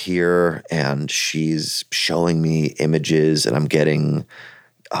mom is here and she's showing me images and I'm getting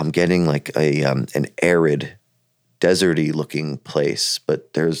like an arid, deserty looking place,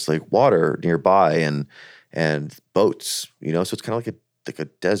 but there's like water nearby and boats, so it's kind of like a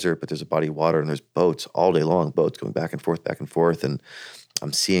desert, but there's a body of water and there's boats all day long, boats going back and forth. And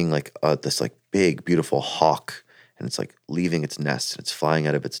I'm seeing like this like big, beautiful hawk, and it's like leaving its nest and it's flying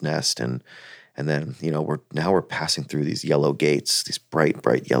out of its nest. And then, we're passing through these yellow gates, these bright,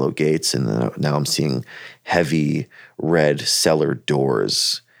 bright yellow gates. And then now I'm seeing heavy red cellar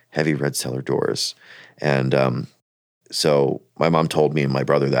doors. And so my mom told me and my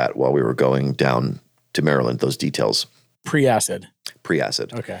brother that while we were going down to Maryland, those details. Pre-acid.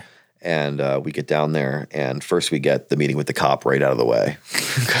 Okay. And we get down there, and first we get the meeting with the cop right out of the way.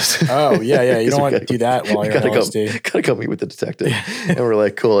 Oh, yeah. You don't want to do that while you're on LSD. Gotta go meet with the detective. And we're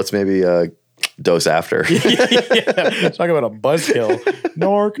like, cool, let's maybe dose after. Yeah. Talk about a buzzkill.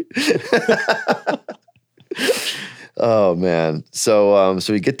 Nork. Oh, man. So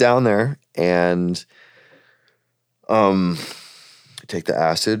we get down there, and take the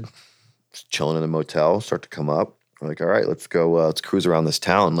acid, just chilling in the motel, start to come up. We're like, all right, let's go, let's cruise around this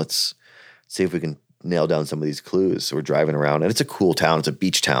town. Let's see if we can nail down some of these clues. So we're driving around, and it's a cool town. It's a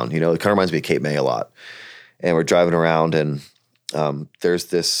beach town. It kind of reminds me of Cape May a lot. And we're driving around, and there's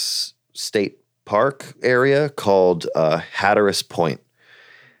this state park area called Hatteras Point.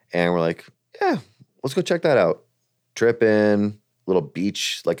 And we're like, yeah, let's go check that out. Trip in, little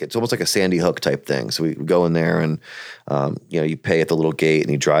beach, like it's almost like a Sandy Hook type thing. So we go in there, and you pay at the little gate,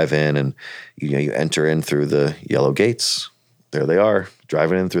 and you drive in, and you enter in through the yellow gates. There they are,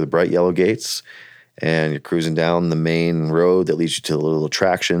 driving in through the bright yellow gates, and you're cruising down the main road that leads you to the little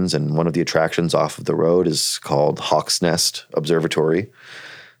attractions. And one of the attractions off of the road is called Hawk's Nest Observatory.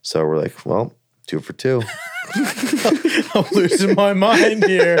 So we're like, well, 2 for 2. I'm losing my mind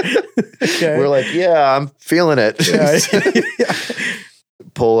here. Okay. We're like, yeah, I'm feeling it. Yeah.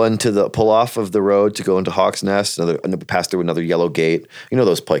 Pull off of the road to go into Hawk's Nest, pass through another yellow gate.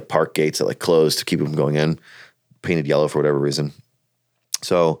 Those like park gates that like close to keep them going in, painted yellow for whatever reason.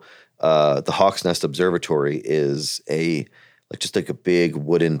 So the Hawk's Nest Observatory is just like a big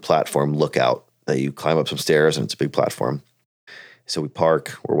wooden platform lookout that you climb up some stairs, and it's a big platform. So we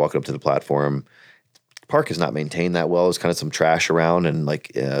park, we're walking up to the platform. The park is not maintained that well. There's kind of some trash around, and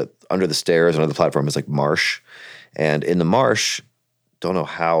like under the stairs, under the platform is like marsh. And in the marsh, don't know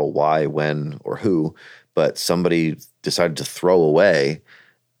how, why, when, or who, but somebody decided to throw away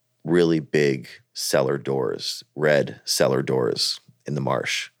really big cellar doors, red cellar doors in the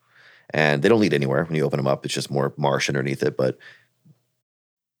marsh. And they don't lead anywhere when you open them up. It's just more marsh underneath it, but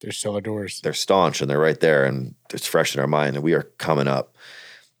There's cellar doors. they're staunch and they're right there, and it's fresh in our mind, and we are coming up.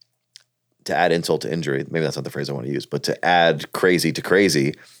 To add insult to injury, maybe that's not the phrase I want to use, but to add crazy to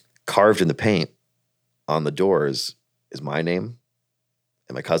crazy, carved in the paint on the doors is my name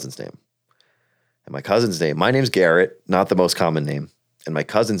and my cousin's name. And my cousin's name, my name's Garrett, not the most common name. And my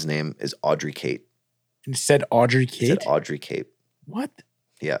cousin's name is Audrey Kate. You said Audrey Kate? It said Audrey Kate. What?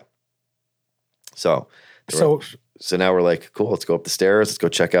 Yeah. So So now we're like, cool, let's go up the stairs. Let's go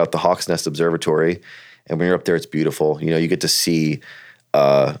check out the Hawks Nest Observatory. And when you're up there, it's beautiful. You get to see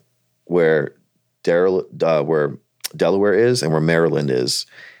where Delaware is and where Maryland is.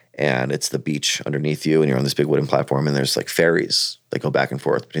 And it's the beach underneath you, and you're on this big wooden platform, and there's like ferries that go back and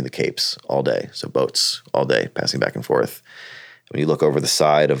forth between the capes all day. So boats all day passing back and forth. When you look over the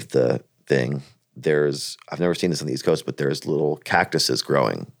side of the thing, I've never seen this on the East Coast, but there's little cactuses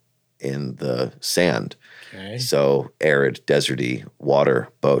growing in the sand. Okay. So arid, deserty water,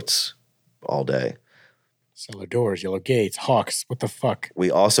 boats all day. Cellar doors, yellow gates, hawks. What the fuck? We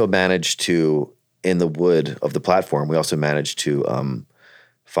also managed to, in the wood of the platform,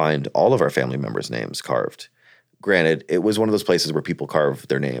 find all of our family members' names carved. Granted, it was one of those places where people carve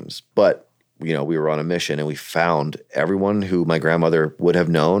their names, but we were on a mission and we found everyone who my grandmother would have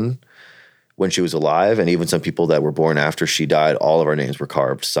known when she was alive, and even some people that were born after she died. All of our names were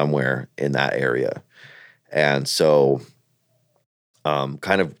carved somewhere in that area. And so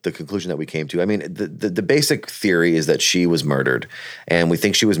kind of the conclusion that we came to, I mean, the basic theory is that she was murdered, and we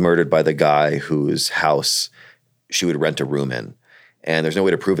think she was murdered by the guy whose house she would rent a room in. And there's no way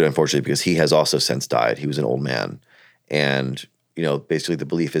to prove it, unfortunately, because he has also since died. He was an old man. And, basically the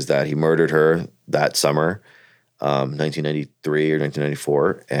belief is that he murdered her that summer, 1993 or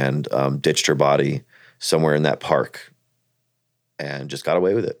 1994, and ditched her body somewhere in that park and just got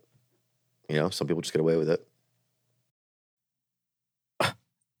away with it. Some people just get away with it.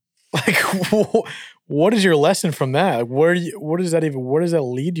 Like, what is your lesson from that? Where does that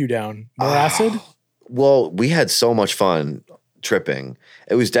lead you down? More acid? Well, we had so much fun tripping.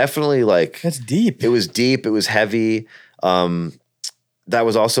 It was definitely like, that's deep. It was deep. It was heavy. That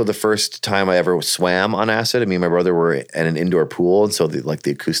was also the first time I ever swam on acid. I mean, my brother were in an indoor pool, and so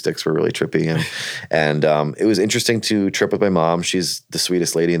the acoustics were really trippy, and it was interesting to trip with my mom. She's the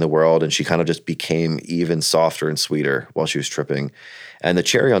sweetest lady in the world, and she kind of just became even softer and sweeter while she was tripping. And the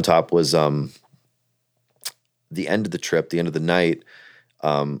cherry on top was the end of the trip, the end of the night.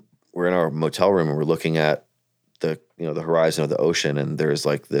 We're in our motel room and we're looking at the horizon of the ocean, and there's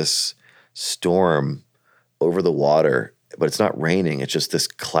like this storm over the water, but it's not raining. It's just this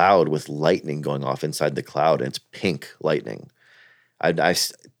cloud with lightning going off inside the cloud, and it's pink lightning. I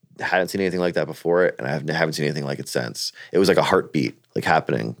hadn't seen anything like that before, and I haven't seen anything like it since. It was like a heartbeat like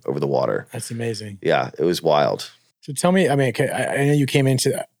happening over the water. That's amazing. Yeah, it was wild. So tell me, I mean, I know you came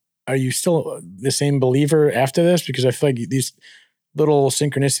into, are you still the same believer after this? Because I feel like these little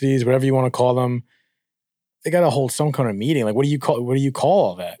synchronicities, whatever you want to call them, they got to hold some kind of meeting. Like, what do you call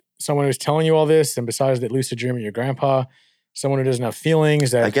all that? Someone who's telling you all this, and besides that lucid dream of your grandpa, someone who doesn't have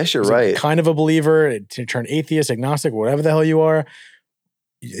feelings. That I guess you're right. Kind of a believer to turn atheist, agnostic, whatever the hell you are.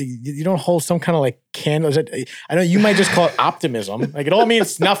 You don't hold some kind of like candle. I know you might just call it optimism. Like, it all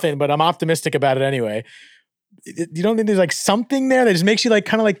means nothing, but I'm optimistic about it anyway. You don't think there's like something there that just makes you like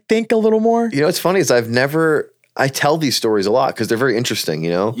kind of like think a little more? What's funny is I tell these stories a lot because they're very interesting,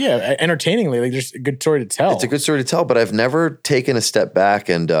 Yeah, entertainingly, like there's a good story to tell. It's a good story to tell, but I've never taken a step back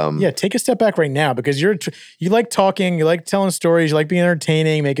and take a step back right now, because you like talking, you like telling stories, you like being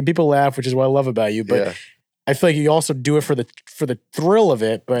entertaining, making people laugh, which is what I love about you. But yeah. I feel like you also do it for the thrill of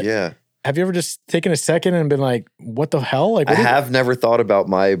it. But yeah, have you ever just taken a second and been like, what the hell? Like, I have never thought about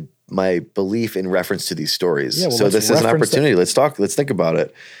my belief in reference to these stories. Yeah, well, so this is an opportunity. Let's think about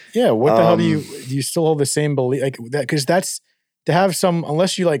it. Yeah. What the hell do you still hold the same belief like that? Cause that's to have some,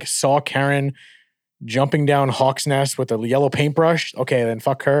 unless you like saw Karen jumping down Hawks Nest with a yellow paintbrush. Okay. Then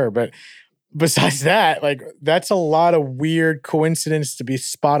fuck her. But besides that, like that's a lot of weird coincidence to be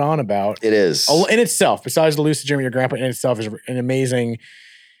spot on about. It is in itself, besides the lucid dream of your grandpa in itself is an amazing,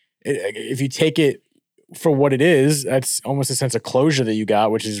 if you take it for what it is, that's almost a sense of closure that you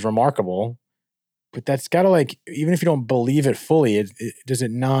got, which is remarkable. But that's got to like, even if you don't believe it fully, does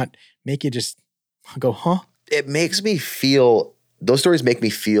it not make you just go, huh? It makes me feel, those stories make me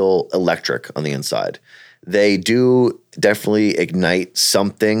feel electric on the inside. They do definitely ignite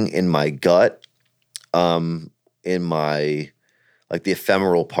something in my gut, in my, like the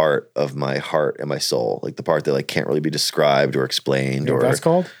ephemeral part of my heart and my soul, like the part that like can't really be described or explained. You know what that's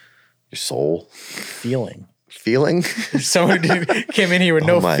called? Your soul. Feeling. Someone who came in here with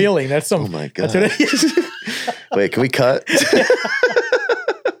no feeling. That's some. Oh my God. That's what it is. Wait, can we cut?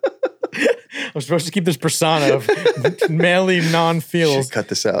 I'm supposed to keep this persona of manly non-feels. Cut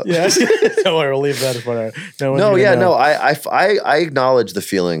this out. Yeah. Don't worry, we'll leave that for no. I acknowledge the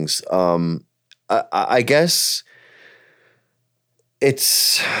feelings. I guess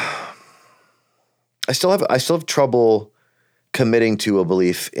it's. I still have trouble committing to a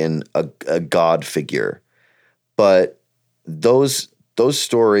belief in a God figure, but those those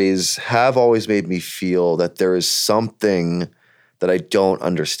stories have always made me feel that there is something that I don't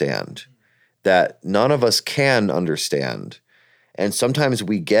understand, that none of us can understand. And sometimes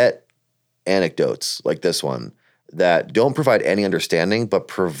we get anecdotes like this one that don't provide any understanding, but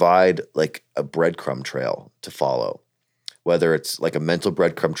provide like a breadcrumb trail to follow, whether it's like a mental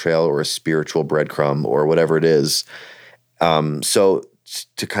breadcrumb trail or a spiritual breadcrumb or whatever it is. So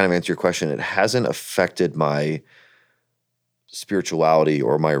to kind of answer your question, it hasn't affected my spirituality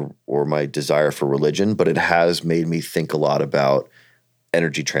or my desire for religion, but it has made me think a lot about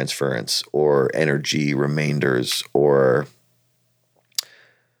energy transference or energy remainders or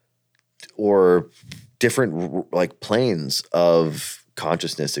different like planes of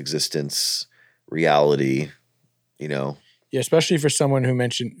consciousness, existence, reality, you know. Yeah, especially for someone who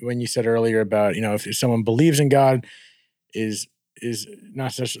mentioned when you said earlier about, you know, if someone believes in God, is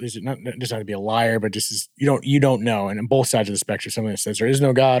not necessarily, is it not just not to be a liar, but just is, you don't know. And on both sides of the spectrum, someone that says there is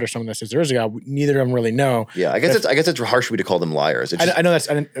no God or someone that says there is a God, neither of them really know. Yeah, I guess it's harsh for me to call them liars. I know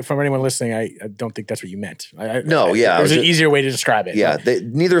from anyone listening, I don't think that's what you meant. No, yeah, there's an easier way to describe it. Yeah,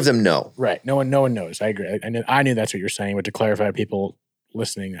 neither of them know. Right. No one knows. I agree. I knew that's what you're saying, but to clarify to people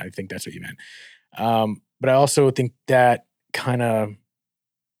listening, I think that's what you meant. But I also think that kind of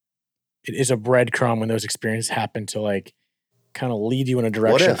it is a breadcrumb when those experiences happen to like kind of lead you in a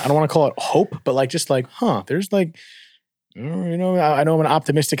direction. I don't want to call it hope, but like just like, there's like, you know, I know I'm an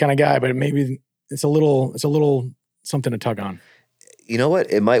optimistic kind of guy, but maybe it's a little something to tug on. You know what?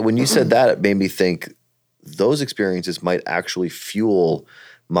 It might, when you said that, it made me think those experiences might actually fuel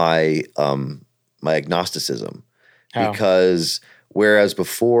my my agnosticism. How? Because whereas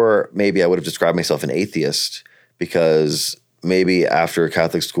before maybe I would have described myself an atheist because maybe after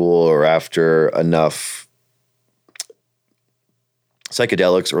Catholic school or after enough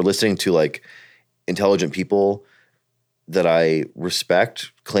psychedelics or listening to like intelligent people that I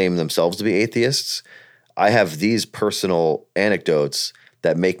respect claim themselves to be atheists, I have these personal anecdotes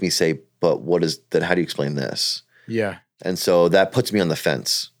that make me say, but what is that? How do you explain this? Yeah. And so that puts me on the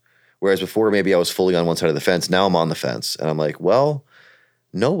fence. Whereas before maybe I was fully on one side of the fence. Now I'm on the fence and I'm like, well,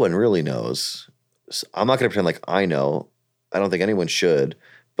 no one really knows. So I'm not going to pretend like I know. I don't think anyone should,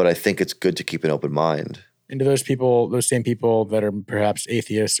 but I think it's good to keep an open mind. And do those people, those same people that are perhaps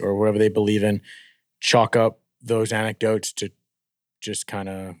atheists or whatever they believe in, chalk up those anecdotes to just kind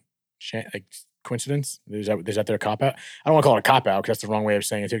of like coincidence? Is that their cop out? I don't want to call it a cop out because that's the wrong way of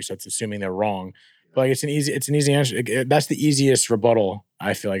saying it too, because that's assuming they're wrong. But like it's an easy answer. That's the easiest rebuttal.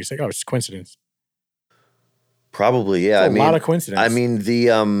 I feel like it's like, oh, it's coincidence. Probably, yeah. It's a lot of coincidence. I mean, the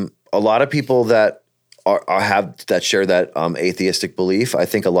a lot of people that that share that atheistic belief, I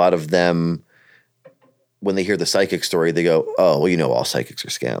think a lot of them, when they hear the psychic story, they go, "Oh, well, you know, all psychics are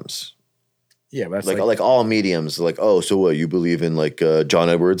scams." Yeah, but that's like all mediums, like, "Oh, so what? You believe in like John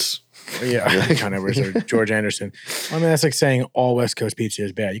Edwards?" Yeah, John Edwards or George Anderson. I mean, that's like saying all West Coast pizza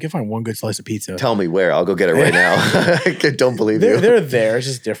is bad. You can find one good slice of pizza. Tell me where. I'll go get it right now. I don't believe you. They're there. It's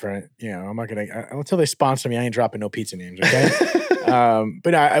just different. You know, I'm not going to, until they sponsor me, I ain't dropping no pizza names, okay?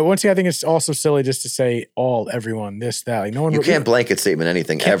 But once again, I think it's also silly just to say everyone, this, that. Like no one. You can't blanket statement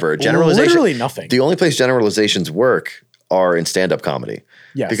anything ever. Generalization. Literally nothing. The only place generalizations work are in stand-up comedy.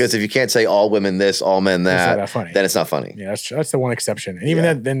 Yes. Because if you can't say all women this, all men that, then it's not funny. Yeah, that's the one exception. And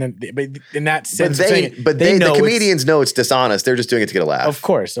even but in that sense, the comedians know it's dishonest. They're just doing it to get a laugh. Of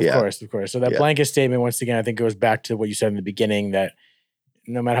course. So that blanket statement, once again, I think goes back to what you said in the beginning, that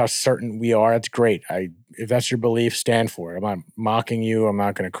no matter how certain we are, it's great. If that's your belief, stand for it. I'm not mocking you. I'm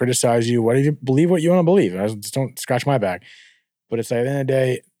not going to criticize you. What do you believe? What you want to believe? Just don't scratch my back. But it's like at the end of the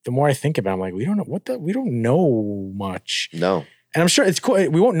day, the more I think about it, I'm like, we don't know we don't know much. No. And I'm sure it's cool.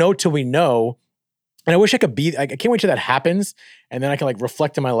 We won't know till we know. And I wish I could I can't wait till that happens. And then I can like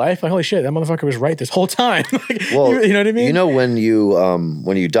reflect in my life. Like, holy shit, that motherfucker was right this whole time. Well, you know what I mean? You know, when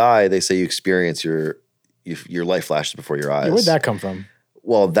you die, they say you experience your life flashes before your eyes. Yeah, where'd that come from?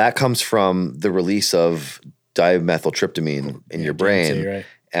 Well, that comes from the release of dimethyltryptamine in your brain. DMT, right.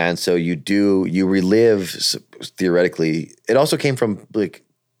 And so you relive theoretically. It also came from like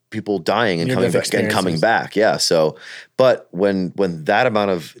people dying and coming back. Yeah. So, but when that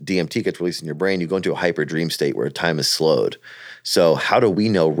amount of DMT gets released in your brain, you go into a hyper dream state where time is slowed. So how do we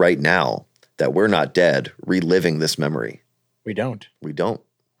know right now that we're not dead reliving this memory? We don't.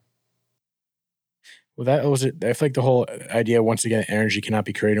 Well, that was it. I feel like the whole idea, once again, energy cannot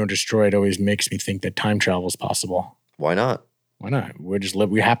be created or destroyed, always makes me think that time travel is possible. Why not? Why not?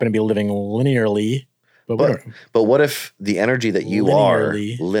 We happen to be living linearly. But what if the energy that you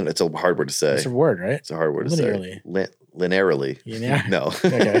linearly, are, it's a hard word to say. It's a word, right? It's a hard word to say. Linearly. Yeah. No.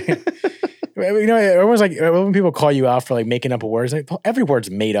 Okay. You know, everyone's like, when people call you out for like making up words, like every word's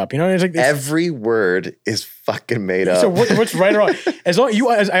made up. You know, it's like every word is fucking made up. So what's right or wrong? As long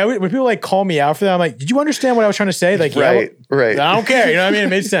when people like call me out for that, I'm like, did you understand what I was trying to say? Like, right. I don't care. You know what I mean? It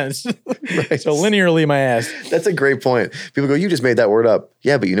made sense. Right. So linearly, my ass. That's a great point. People go, you just made that word up.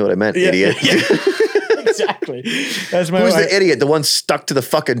 Yeah, but you know what I meant, idiot. Yeah. Exactly. That's my. Who's the idiot? The one stuck to the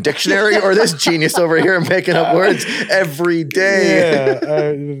fucking dictionary, or this genius over here making up words every day? Yeah,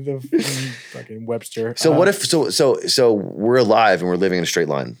 the fucking Webster. So what if? So we're alive and we're living in a straight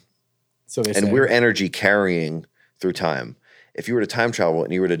line. So they say. And we're energy carrying through time. If you were to time travel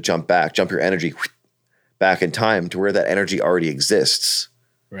and you were to jump your energy back in time to where that energy already exists,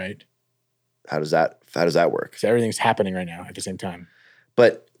 right? How does that work? So everything's happening right now at the same time.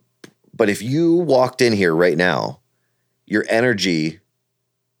 But if you walked in here right now, your energy,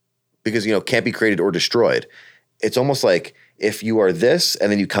 because can't be created or destroyed. It's almost like if you are this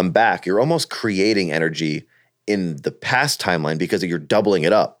and then you come back, you're almost creating energy in the past timeline because you're doubling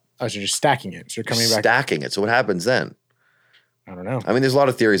it up. Oh, so you're just stacking it. So you're coming back. Stacking it. So what happens then? I don't know. I mean, there's a lot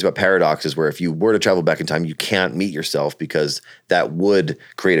of theories about paradoxes where if you were to travel back in time, you can't meet yourself because that would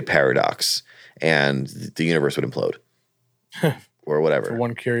create a paradox and the universe would implode. Or whatever. For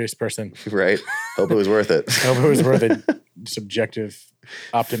one curious person. Right? Hope it was worth it. Hope it was worth it. Subjective,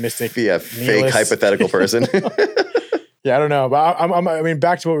 optimistic. Yeah, fake hypothetical person. Yeah, I don't know. But I mean,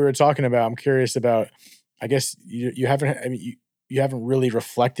 back to what we were talking about, I'm curious about, I guess you haven't really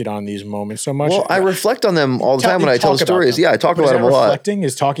reflected on these moments so much. Well, I reflect on them all the time when I tell stories. Yeah, I talk about them a lot.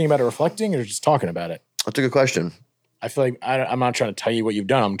 Is talking about it reflecting or just talking about it? That's a good question. I feel like I'm not trying to tell you what you've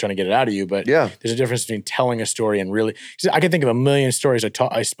done. I'm trying to get it out of you. But yeah, there's a difference between telling a story and really. I can think of a million stories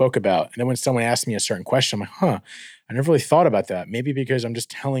I spoke about, and then when someone asks me a certain question, I'm like, I never really thought about that. Maybe because I'm just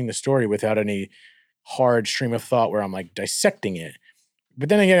telling the story without any hard stream of thought where I'm like dissecting it. But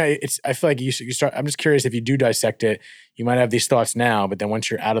then again, I feel like you start. I'm just curious if you do dissect it, you might have these thoughts now, but then once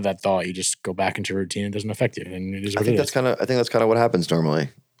you're out of that thought, you just go back into routine. It doesn't affect you, and it is what it is. I think that's kind of what happens normally.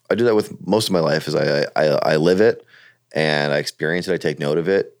 I do that with most of my life. Is I live it. And I experience it, I take note of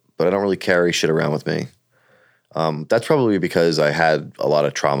it, but I don't really carry shit around with me. That's probably because I had a lot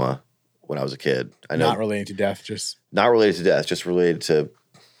of trauma when I was a kid. I know not related to death, just related to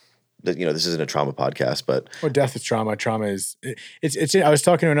this isn't a trauma podcast, but death is trauma. Trauma is it's. I was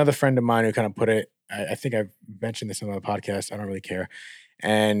talking to another friend of mine who kind of put it. I think I've mentioned this on the podcast. I don't really care,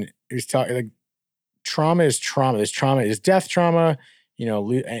 and he was talking like trauma is trauma. There's trauma is death trauma.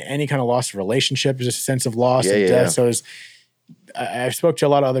 Any kind of loss of relationship is a sense of loss and death. Yeah. So I've spoke to a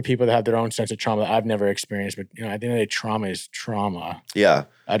lot of other people that have their own sense of trauma that I've never experienced, but at the end of the day, trauma is trauma. Yeah.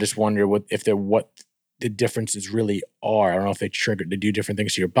 I just wonder what the differences really are. I don't know if they do different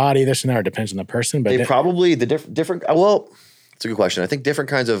things to your body, this and that, or it depends on the person. But probably the different. Well, it's a good question. I think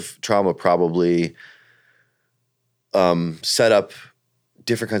different kinds of trauma probably set up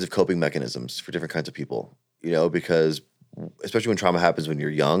different kinds of coping mechanisms for different kinds of people. Because especially when trauma happens when you're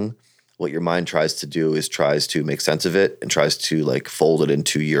young, what your mind tries to do is tries to make sense of it and tries to like fold it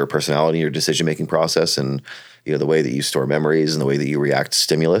into your personality, your decision-making process, and the way that you store memories and the way that you react to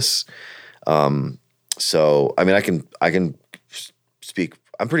stimulus. So I mean, I can speak.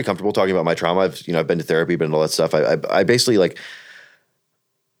 I'm pretty comfortable talking about my trauma. I've been to therapy, been to all that stuff. I basically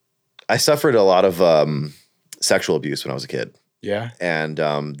I suffered a lot of sexual abuse when I was a kid. Yeah, and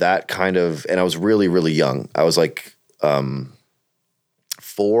that kind of, and I was really, really young. I was like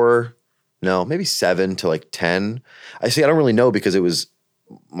maybe 7 to like 10. I don't really know because it was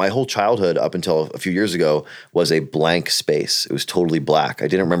my whole childhood up until a few years ago was a blank space. It was totally black. I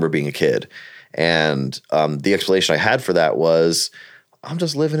didn't remember being a kid. And the explanation I had for that was, I'm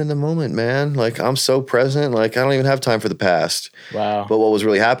just living in the moment, man. Like I'm so present. Like I don't even have time for the past. Wow. But what was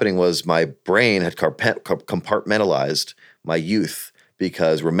really happening was my brain had compartmentalized my youth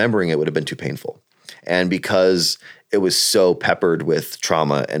because remembering it would have been too painful. And because it was so peppered with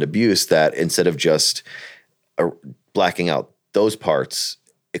trauma and abuse that instead of just blacking out those parts,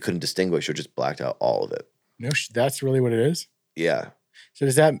 it couldn't distinguish or just blacked out all of it. No, that's really what it is? Yeah. So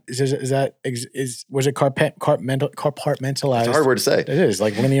was it compartmentalized? It's a hard word to say. It is,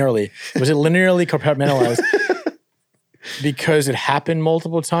 like linearly. Was it linearly compartmentalized because it happened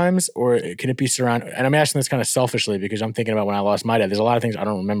multiple times, or can it be surrounded? And I'm asking this kind of selfishly because I'm thinking about when I lost my dad. There's a lot of things I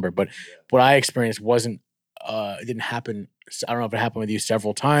don't remember, but what I experienced it didn't happen. I don't know if it happened with you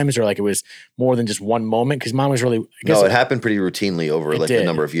several times or like it was more than just one moment because mine was really. No, it happened pretty routinely over like a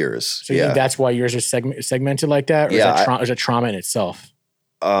number of years. So you think that's why yours are segmented like that? Or is it trauma in itself?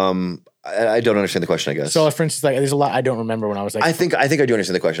 I don't understand the question, I guess. So for instance, like there's a lot I don't remember when I was like. I think I do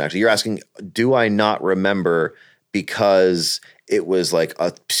understand the question actually. You're asking, do I not remember because it was like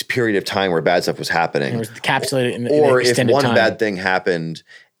a period of time where bad stuff was happening. It was encapsulated in or the if extended one time. bad thing happened,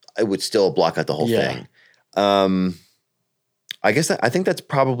 it would still block out the whole thing. I guess I think that's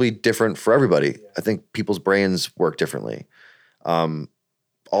probably different for everybody. I think people's brains work differently. I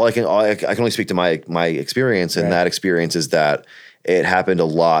can only speak to my experience, and that experience is that it happened a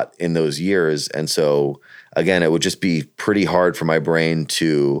lot in those years. And so again, it would just be pretty hard for my brain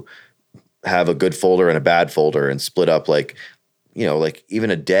to have a good folder and a bad folder and split up like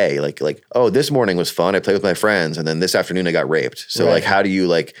even a day, like, oh, this morning was fun. I played with my friends. And then this afternoon I got raped. So like, how do you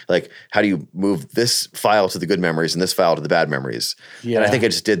how do you move this file to the good memories and this file to the bad memories? Yeah. And I think I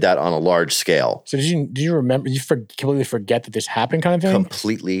just did that on a large scale. So did you remember, completely forget that this happened kind of thing?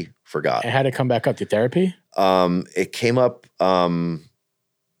 Completely forgot. And had it come back up to therapy? It came up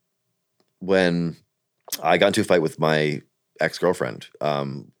when I got into a fight with my ex-girlfriend.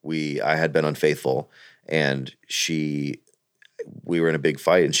 I had been unfaithful, and we were in a big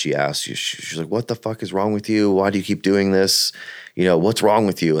fight, and she asked, she's like, what the fuck is wrong with you? Why do you keep doing this? What's wrong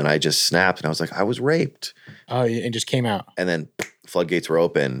with you? And I just snapped, and I was like, I was raped. Oh, it just came out. And then floodgates were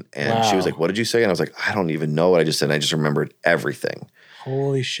open, and she was like, what did you say? And I was like, I don't even know what I just said. I just remembered everything.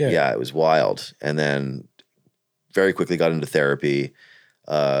 Holy shit. Yeah, it was wild. And then very quickly got into therapy,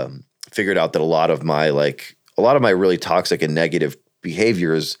 figured out that a lot of my really toxic and negative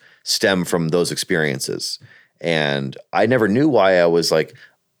behaviors stem from those experiences. And I never knew why I was like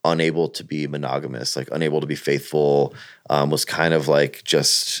unable to be monogamous, like unable to be faithful, was kind of like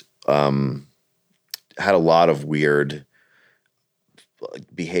just had a lot of weird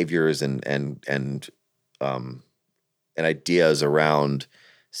behaviors and ideas around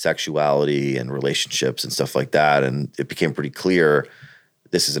sexuality and relationships and stuff like that. And it became pretty clear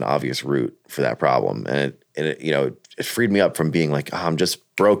this is an obvious root for that problem. And it freed me up from being like, oh, I'm just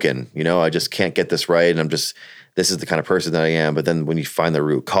broken, I just can't get this right. And this is the kind of person that I am. But then when you find the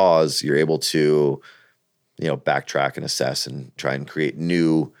root cause, you're able to, backtrack and assess and try and create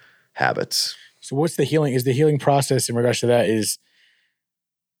new habits. So what's the healing? Is the healing process in regards to that is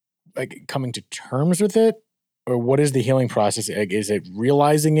like coming to terms with it? Or what is the healing process? Is it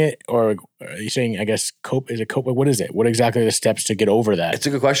realizing it, or are you saying, I guess, cope? Is it cope? What is it? What exactly are the steps to get over that? It's a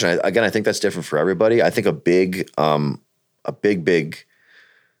good question. I think that's different for everybody. I think a big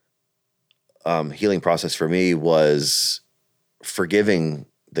healing process for me was forgiving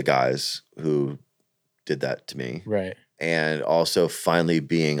the guys who did that to me. Right. And also finally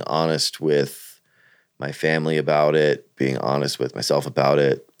being honest with my family about it, being honest with myself about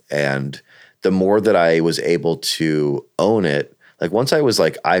it. And the more that I was able to own it, like once I was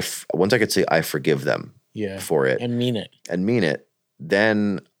like, once I could say I forgive them for it. And mean it.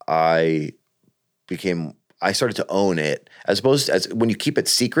 Then I started to own it, as opposed to, as when you keep it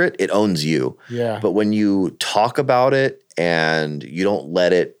secret, it owns you. Yeah. But when you talk about it and you don't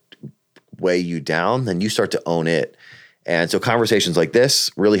let it weigh you down, then you start to own it. And so conversations like this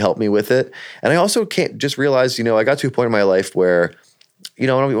really helped me with it. And I also can't just realize, I got to a point in my life where, when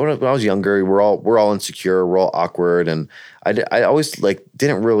I was younger, we're all insecure, we're all awkward, and I always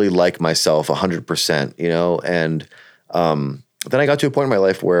didn't really like myself 100%, and then I got to a point in my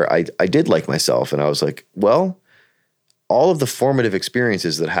life where I did like myself, and I was like, well, all of the formative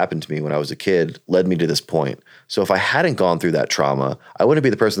experiences that happened to me when I was a kid led me to this point. So if I hadn't gone through that trauma, I wouldn't be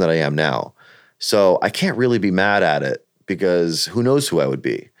the person that I am now. So I can't really be mad at it, because who knows who I would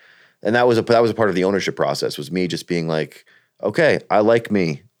be. And that was a part of the ownership process, was me just being like, okay, I like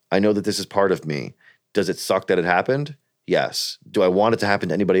me. I know that this is part of me. Does it suck that it happened? Yes. Do I want it to happen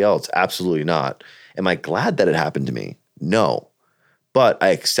to anybody else? Absolutely not. Am I glad that it happened to me? No. But I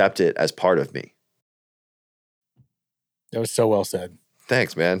accept it as part of me. That was so well said.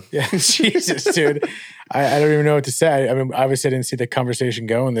 Thanks, man. Yeah, Jesus, dude. I don't even know what to say. I mean, obviously I didn't see the conversation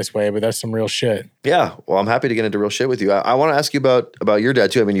going this way, but that's some real shit. Yeah. Well, I'm happy to get into real shit with you. I want to ask you about your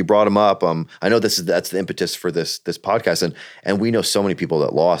dad too. I mean, you brought him up. I know that's the impetus for this podcast. And we know so many people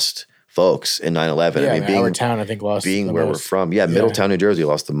that lost folks in 9/11. Yeah, I mean, our town, I think, lost being where we're from. Yeah, Middletown, New Jersey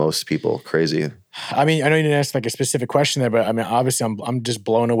lost the most people. Crazy. I mean, I know you didn't ask like a specific question there, but I mean, obviously I'm just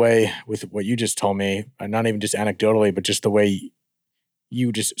blown away with what you just told me. Not even just anecdotally, but just the way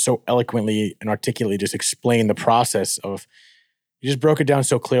you just so eloquently and articulately just explained the process of, you just broke it down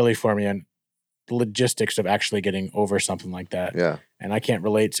so clearly for me, and the logistics of actually getting over something like that. Yeah. And I can't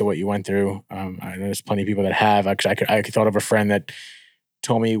relate to what you went through. I know there's plenty of people that have. I thought of a friend that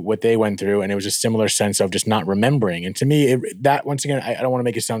told me what they went through, and it was a similar sense of just not remembering. And to me, that once again, I don't want to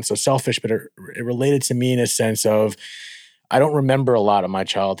make it sound so selfish, but it related to me in a sense of, I don't remember a lot of my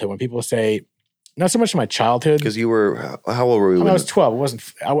childhood. When people say, not so much in my childhood. Because you were, how old were we? When when I was 12.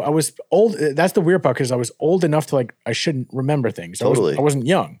 I was old. That's the weird part because I was old enough to like, I shouldn't remember things. Totally. I wasn't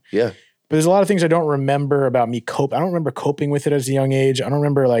young. Yeah. But there's a lot of things I don't remember about me I don't remember coping with it as a young age. I don't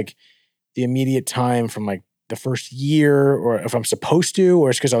remember like the immediate time from like the first year or if I'm supposed to, or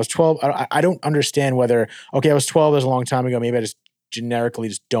it's because I was 12. I don't understand whether, okay, I was 12, that was a long time ago. Maybe I just generically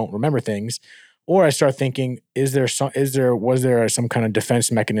just don't remember things. Or I start thinking, was there some kind of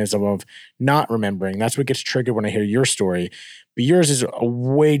defense mechanism of not remembering? That's what gets triggered when I hear your story. But yours is a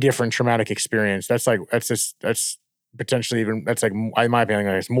way different traumatic experience. That's potentially even, that's like, in my opinion,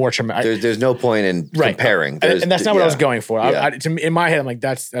 like it's more traumatic. There's no point in comparing. And that's not what I was going for. Yeah. In my head, I'm like,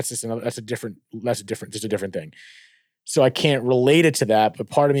 that's a different thing. So I can't relate it to that. But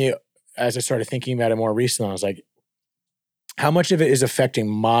part of me, as I started thinking about it more recently, I was like, how much of it is affecting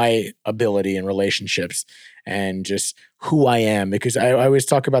my ability in relationships and just who I am? Because I always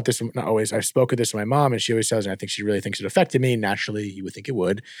talk about this, not always, I've spoken this with my mom and she always says, and I think she really thinks it affected me. Naturally, you would think it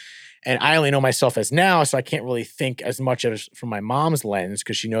would. And I only know myself as now, so I can't really think as much as from my mom's lens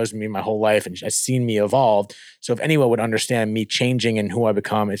because she knows me my whole life and has seen me evolve. So if anyone would understand me changing and who I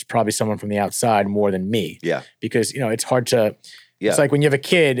become, it's probably someone from the outside more than me. Yeah. Because, it's hard to... Yeah. It's like when you have a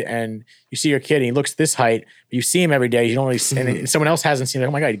kid and you see your kid and he looks this height, but you see him every day. You don't really, and someone else hasn't seen him. Like,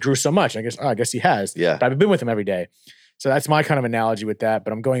 oh my God, he grew so much. And I guess he has. Yeah. But I've been with him every day. So that's my kind of analogy with that.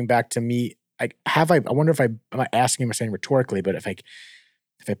 But I'm going back to me. I wonder if I'm not asking him or saying rhetorically, but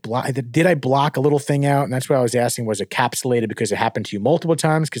did I block a little thing out? And that's what I was asking, was it capsulated because it happened to you multiple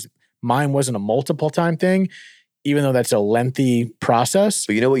times? Because mine wasn't a multiple time thing, even though that's a lengthy process.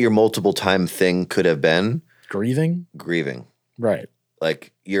 But you know what your multiple time thing could have been? Grieving. Right.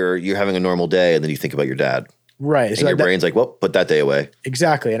 Like you're having a normal day and then you think about your dad. Right. And so your brain's like, well, put that day away.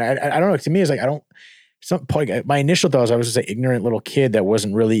 Exactly. And I don't know. To me, it's like, my initial thought was I was just an ignorant little kid that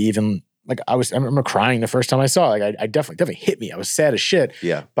wasn't really even like, I remember crying the first time I saw it. Like I definitely hit me. I was sad as shit.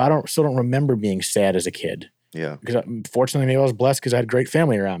 Yeah. But I still don't remember being sad as a kid. Yeah. Because fortunately, maybe I was blessed because I had great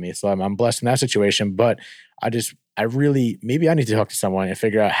family around me. So I'm blessed in that situation. But maybe I need to talk to someone and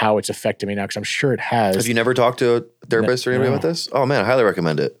figure out how it's affected me now because I'm sure it has. Have you never talked to a therapist or anybody about this? Oh man, I highly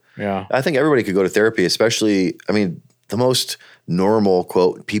recommend it. Yeah. I think everybody could go to therapy, especially, the most normal,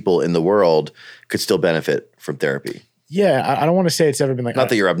 quote, people in the world could still benefit from therapy. Yeah, I don't want to say it's ever been like... Not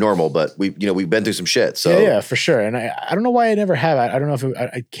that you're abnormal, but we've been through some shit, so... Yeah, for sure. And I don't know why I never have. I don't know if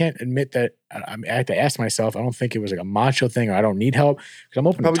I can't admit that... I have to ask myself. I don't think it was like a macho thing or I don't need help. Because I'm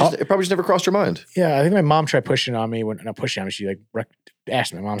open It probably just never crossed your mind. Yeah, I think my mom tried pushing on me. Not pushing on me. She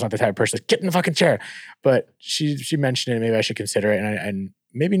asked me. My mom's not the type of person to get in the fucking chair. But she mentioned it. Maybe I should consider it. And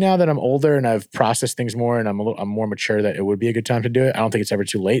maybe now that I'm older and I've processed things more and I'm more mature, that it would be a good time to do it. I don't think it's ever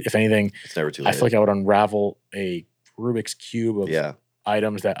too late. If anything, it's never too late. I feel like I would unravel a Rubik's Cube of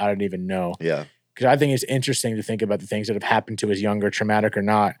items that I didn't even know. Yeah. Because I think it's interesting to think about the things that have happened to us younger, traumatic or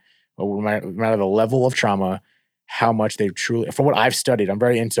not, or no matter the level of trauma, how much they've truly, from what I've studied, I'm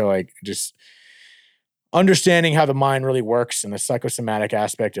very into like just understanding how the mind really works and the psychosomatic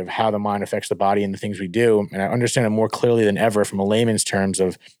aspect of how the mind affects the body and the things we do. And I understand it more clearly than ever from a layman's terms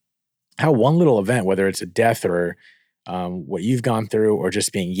of how one little event, whether it's a death or what you've gone through or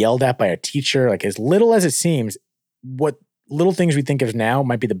just being yelled at by a teacher, like as little as it seems, what little things we think of now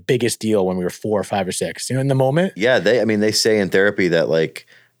might be the biggest deal when we were 4 or 5 or 6, in the moment. Yeah. They say in therapy that like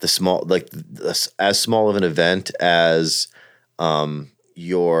as small of an event as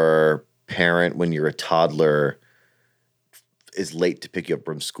your parent when you're a toddler is late to pick you up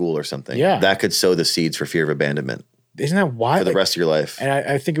from school or something. Yeah. That could sow the seeds for fear of abandonment. Isn't that wild? For the rest of your life. And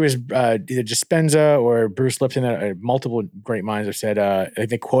I think it was either Dispenza or Bruce Lipton that multiple great minds have said, I think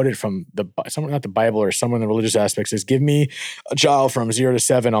they quoted from someone, not the Bible or someone in the religious aspects, says, give me a child from 0 to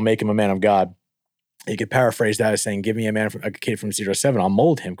 7, I'll make him a man of God. You could paraphrase that as saying, give me a kid from 0 to 7, I'll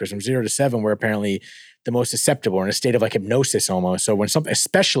mold him. Because from 0 to 7, we're apparently the most susceptible in a state of like hypnosis almost. So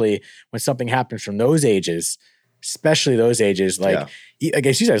especially when something happens from those ages, like I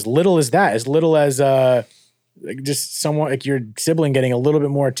guess you said, as little as that, as little as like just someone like your sibling getting a little bit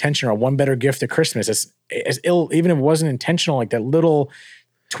more attention or one better gift at Christmas, as ill, even if it wasn't intentional, like that little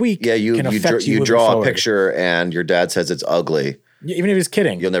tweak. Yeah, you draw a picture and your dad says it's ugly. Even if he's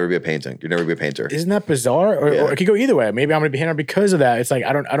kidding. You'll never be a painter. You'll never be a painter. Isn't that bizarre? Or it could go either way. Maybe I'm going to be hammered because of that. It's like,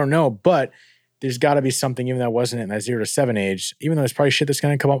 I don't know, but there's got to be something, even though it wasn't in that 0 to 7 age, even though there's probably shit that's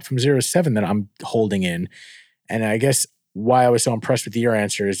going to come up from 0 to 7 that I'm holding in. And I guess why I was so impressed with your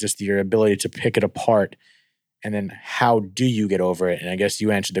answer is just your ability to pick it apart. And then how do you get over it? And I guess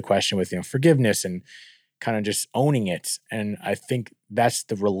you answered the question with, forgiveness and kind of just owning it. And I think that's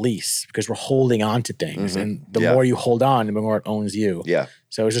the release because we're holding on to things. Mhm. And the Yeah. more you hold on, the more it owns you. Yeah.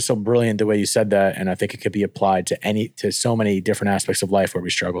 So it was just so brilliant the way you said that. And I think it could be applied to so many different aspects of life where we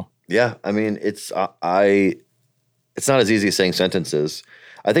struggle. Yeah. I mean, it's not as easy as saying sentences.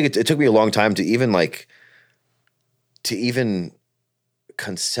 I think it took me a long time to even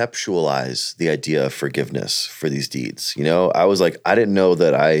conceptualize the idea of forgiveness for these deeds. You know, I was like, I didn't know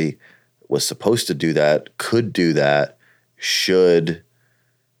that I was supposed to do that, could do that, should,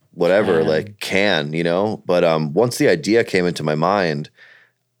 whatever, can, you know? But once the idea came into my mind,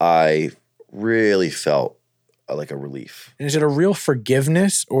 I really felt like a relief. And is it a real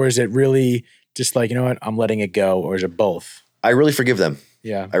forgiveness or is it really just like, you know what, I'm letting it go, or is it both? I really forgive them.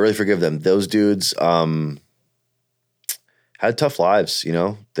 Yeah. I really forgive them. Those dudes had tough lives, you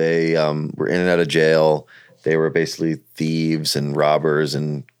know? They were in and out of jail. They were basically thieves and robbers,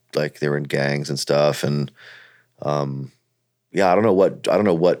 and like they were in gangs and stuff. And I don't know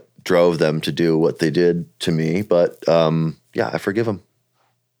what drove them to do what they did to me, but I forgive them.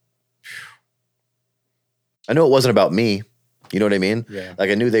 I know it wasn't about me. You know what I mean? Yeah. Like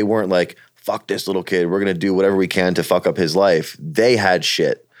I knew they weren't like, fuck this little kid, we're going to do whatever we can to fuck up his life. They had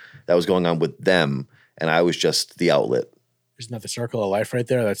shit that was going on with them, and I was just the outlet. Isn't that the circle of life right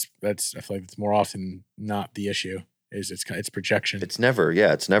there? That's I feel like it's more often not the issue. It's projection. It's never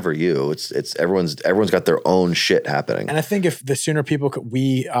you. It's everyone's got their own shit happening. And I think if the sooner people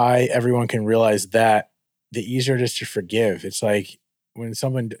everyone can realize that, the easier it is to forgive. It's like when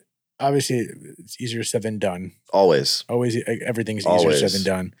someone, obviously it's easier said than done. Always everything's easier said than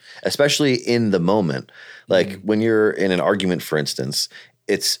done. Especially in the moment. Like when you're in an argument, for instance,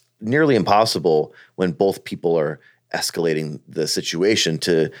 it's nearly impossible when both people are escalating the situation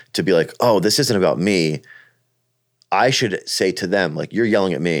to be like, oh, this isn't about me. I should say to them, like, you're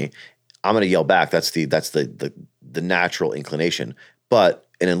yelling at me, I'm going to yell back. That's the natural inclination. But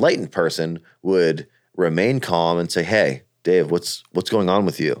an enlightened person would remain calm and say, hey, Dave, what's going on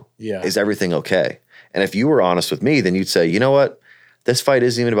with you? Yeah. Is everything okay? And if you were honest with me, then you'd say, you know what? This fight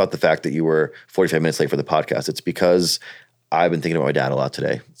isn't even about the fact that you were 45 minutes late for the podcast. It's because I've been thinking about my dad a lot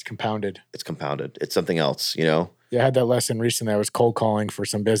today. It's compounded. It's something else, you know? Yeah, I had that lesson recently. I was cold calling for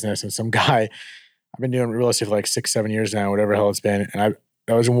some business, and some guy, I've been doing real estate for like 6-7 years now, whatever the hell it's been. And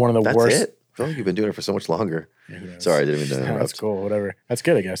that was one of the worst. That's it? I feel like you've been doing it for so much longer. Yeah, sorry, I didn't mean to interrupt. That's cool, whatever. That's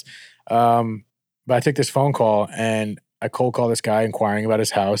good, I guess. But I took this phone call and I cold call this guy inquiring about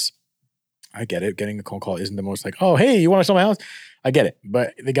his house. I get it. Getting a cold call isn't the most like, oh, hey, you want to sell my house? I get it.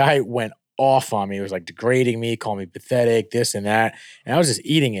 But the guy went off on me. He was like degrading me, calling me pathetic, this and that. And I was just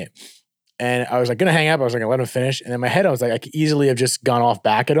eating it. And I was like, gonna hang up. I was like, gonna let him finish. And in my head, I was like, I could easily have just gone off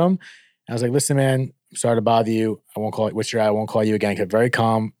back at him. And I was like, listen, man, I'm sorry to bother you. I won't call you. What's your ad? I won't call you again. He kept very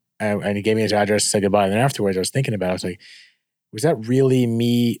calm. And he gave me his address to say goodbye. And then afterwards, I was thinking about it. I was like, was that really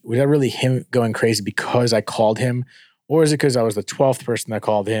me? Was that really him going crazy because I called him? Or is it because I was the 12th person that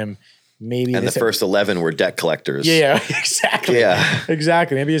called him? Maybe. And the first 11 were debt collectors. Yeah, exactly. Yeah.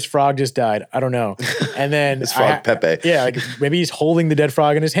 Exactly. Maybe his frog just died. I don't know. And then his frog, Pepe. Yeah, like maybe he's holding the dead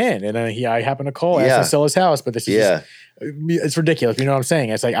frog in his hand. And then I happen to call, ask to sell his house. But this is just, it's ridiculous. You know what I'm saying?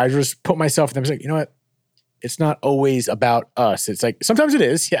 It's like I just put myself in them. It's like, you know what? It's not always about us. It's like sometimes it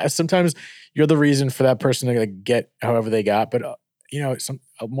is. Yeah, sometimes you're the reason for that person to like get however they got. But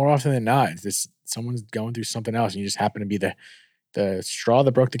more often than not, it's this someone's going through something else, and you just happen to be the straw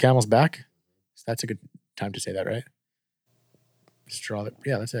that broke the camel's back. So that's a good time to say that, right? Straw that,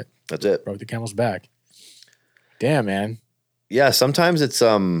 yeah, that's it. That's it. Broke the camel's back. Damn, man. Yeah, sometimes it's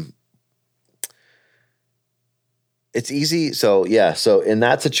easy. So in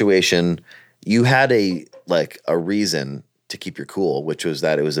that situation, you had a reason to keep your cool, which was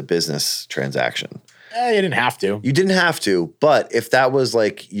that it was a business transaction. You didn't have to. You didn't have to, but if that was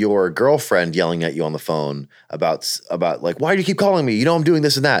like your girlfriend yelling at you on the phone about like, why do you keep calling me? You know I'm doing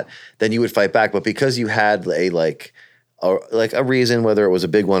this and that, then you would fight back. But because you had a reason, whether it was a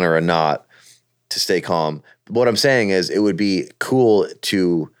big one or not, to stay calm. What I'm saying is it would be cool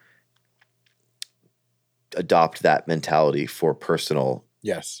to adopt that mentality for personal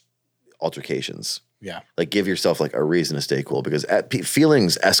altercations. Yeah. Like give yourself like a reason to stay cool, because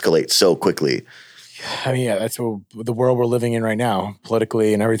feelings escalate so quickly. I mean, yeah, that's the world we're living in right now,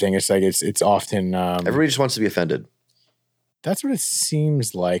 politically and everything. It's like it's often everybody just wants to be offended. That's what it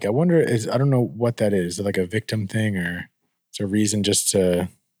seems like. I wonder, I don't know what that is. Is it like a victim thing, or it's a reason just to?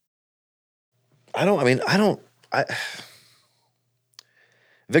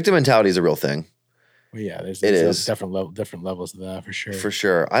 Victim mentality is a real thing. Well, yeah, there's different levels of that for sure. For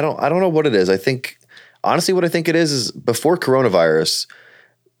sure. I don't know what it is. I think honestly, what I think it is before coronavirus,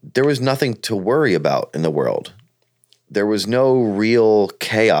 there was nothing to worry about in the world. there was no real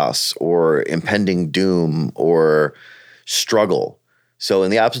chaos or impending doom or struggle. So in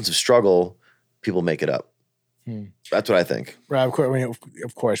the absence of struggle, people make it up. That's what I think. Right.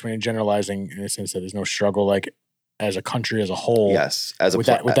 Of course, when you're generalizing in the sense that there's no struggle, like as a country as a whole. Yes. With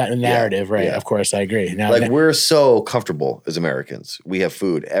that narrative, right? Yeah. Of course, I agree. Now, we're so comfortable as Americans. We have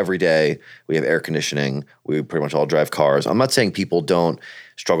food every day. We have air conditioning. We pretty much all drive cars. I'm not saying people don't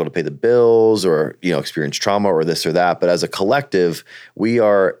struggle to pay the bills or, experience trauma or this or that. But as a collective, we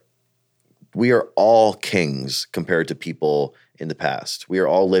are all kings compared to people in the past. We are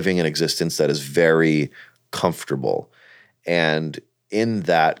all living an existence that is very comfortable. And in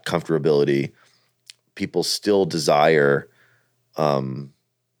that comfortability, people still desire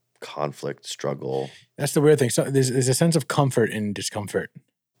conflict, struggle. That's the weird thing. So there's a sense of comfort in discomfort.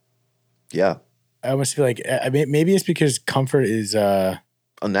 Yeah. I almost feel like maybe it's because comfort is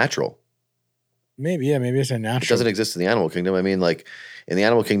unnatural. Maybe it's unnatural. It doesn't exist in the animal kingdom. I mean, like in the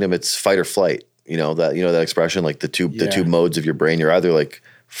animal kingdom, it's fight or flight. That expression, like the two modes of your brain. You're either like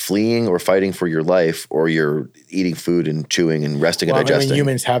fleeing or fighting for your life, or you're eating food and chewing and resting and digesting. I mean,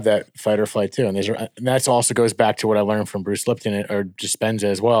 humans have that fight or flight too, and that also goes back to what I learned from Bruce Lipton or Dispenza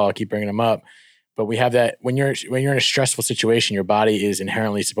as well. I keep bringing him up, but we have that when you're in a stressful situation, your body is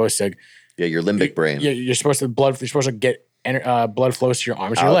inherently supposed to. Yeah, your limbic brain. You're supposed to get blood flows to your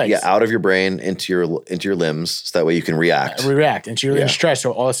arms, your legs. Yeah, out of your brain into your limbs, so that way you can react. And so you're in stress.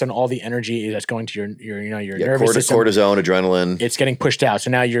 So all of a sudden, all the energy that's going to your nervous system, cortisone, adrenaline, it's getting pushed out.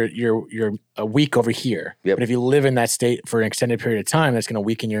 So now you're weak over here. Yep. But if you live in that state for an extended period of time, that's going to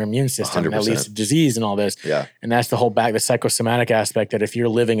weaken your immune system. 100%. And that leads to disease and all this. Yeah. And that's the psychosomatic aspect. That if you're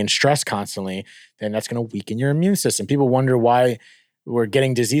living in stress constantly, then that's going to weaken your immune system. People wonder why we're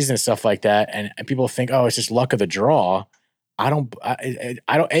getting disease and stuff like that, and people think, oh, it's just luck of the draw. I don't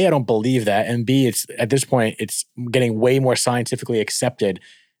believe that, and B, it's at this point it's getting way more scientifically accepted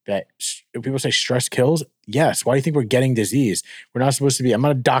that if people say stress kills, yes. Why do you think we're getting disease? We're not supposed to be. I'm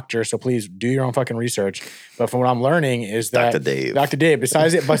not a doctor, so please do your own fucking research. But from what I'm learning is that Dr. Dave.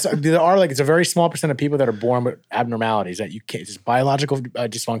 Besides it, but there are it's a very small percent of people that are born with abnormalities that you can't. It's biological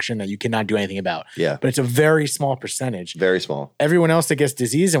dysfunction that you cannot do anything about. Yeah, but it's a very small percentage. Very small. Everyone else that gets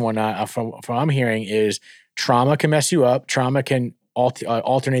disease and whatnot, from what I'm hearing, is trauma can mess you up. Trauma can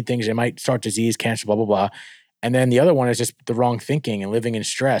alternate things. It might start disease, cancer, blah blah blah. And then the other one is just the wrong thinking and living in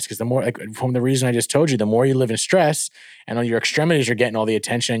stress. Because the more, from the reason I just told you, the more you live in stress and all your extremities are getting all the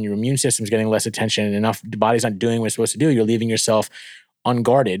attention and your immune system's getting less attention and the body's not doing what it's supposed to do, you're leaving yourself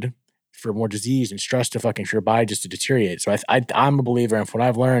unguarded for more disease and stress for your body just to deteriorate. So I'm a believer in what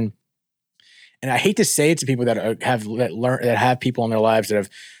I've learned. And I hate to say it to people that have people in their lives that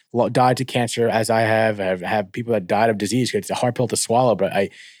have died to cancer, as I have people that died of disease. It's a hard pill to swallow, but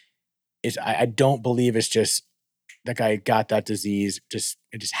I don't believe it's just that guy got that disease.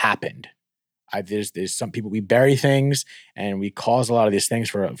 It just happened. There's some people, we bury things and we cause a lot of these things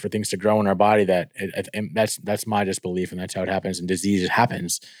for things to grow in our body. That's my just belief, and that's how it happens. And disease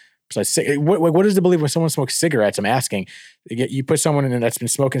happens. So what is the belief when someone smokes cigarettes? I'm asking. You put someone in that's been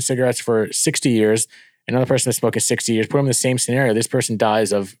smoking cigarettes for 60 years. Another person that's smoking 60 years, put them in the same scenario. This person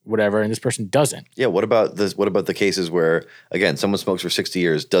dies of whatever, and this person doesn't. Yeah. What about this? What about the cases where, again, someone smokes for 60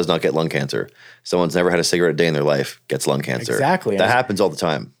 years, does not get lung cancer? Someone's never had a cigarette a day in their life, gets lung cancer. Exactly. That happens all the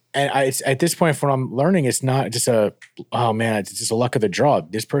time. And it's at this point, from what I'm learning, it's not just it's just a luck of the draw.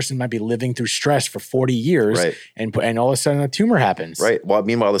 This person might be living through stress for 40 years, right, and all of a sudden a tumor happens. Right. Well,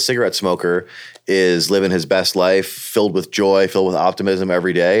 meanwhile, the cigarette smoker is living his best life, filled with joy, filled with optimism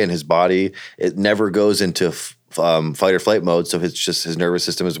every day, and his body, it never goes into fight or flight mode. So his nervous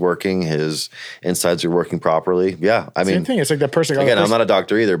system is working, his insides are working properly. Yeah. Same thing. It's like that person. Again, I'm not a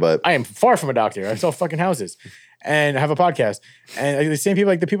doctor either, but I am far from a doctor. I sell fucking houses and have a podcast. And the same people,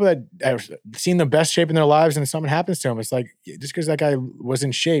 like the people that have seen the best shape in their lives and something happens to them, it's like, just because that guy was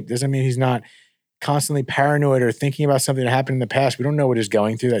in shape doesn't mean he's not constantly paranoid or thinking about something that happened in the past. We don't know what he's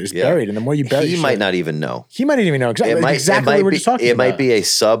going through that is buried. And the more you bury he might not even know. He might not even know. Exactly. Exactly what we're just talking about. It might be a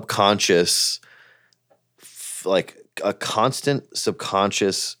subconscious, like a constant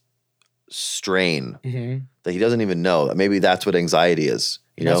subconscious strain that he doesn't even know. Maybe that's what anxiety is.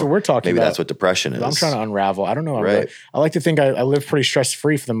 That's what we're talking maybe about. Maybe that's what depression is. I'm trying to unravel. I don't know. Right. I like to think I live pretty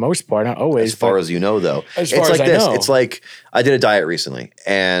stress-free for the most part. Not always. As far as you know, though. As far as I know. It's like I did a diet recently,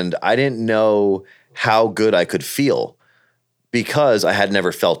 and I didn't know how good I could feel because I had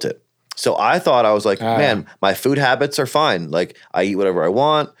never felt it. So I thought, I was like, man, my food habits are fine. Like I eat whatever I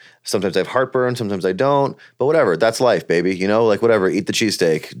want. Sometimes I have heartburn. Sometimes I don't. But whatever. That's life, baby. Like whatever. Eat the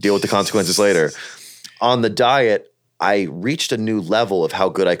cheesesteak. Deal with the consequences later. On the diet, I reached a new level of how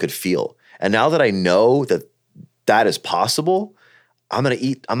good I could feel. And now that I know that that is possible, I'm not going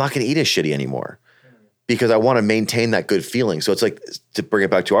to eat as shitty anymore because I want to maintain that good feeling. So it's like, to bring it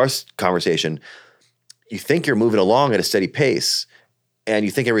back to our conversation, you think you're moving along at a steady pace and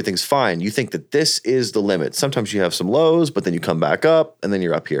you think everything's fine. You think that this is the limit. Sometimes you have some lows, but then you come back up and then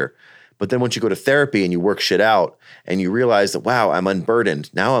you're up here. But then once you go to therapy and you work shit out and you realize that, wow, I'm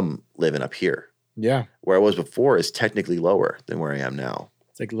unburdened. Now I'm living up here. Yeah. Where I was before is technically lower than where I am now.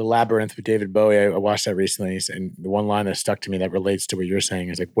 It's like The Labyrinth with David Bowie. I watched that recently. And the one line that stuck to me that relates to what you're saying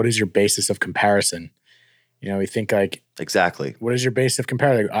is like, what is your basis of comparison? You know, we think like, exactly. What is your basis of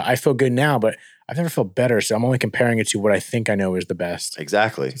comparison? I feel good now, but I've never felt better. So I'm only comparing it to what I think I know is the best.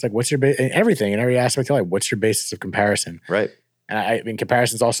 Exactly. It's like, what's your everything in every aspect of life? What's your basis of comparison? Right. And I mean,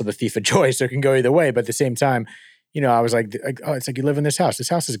 comparison is also the thief of joy. So it can go either way. But at the same time, you know, I was like, oh, it's like you live in this house. This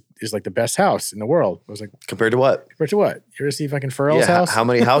house is like the best house in the world. I was like, compared to what? Compared to what? You ever see fucking Pharrell's house? How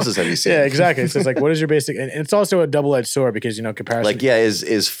many houses have you seen? Yeah, exactly. So it's like, what is your basic? And it's also a double-edged sword because, you know, comparison. Like, yeah,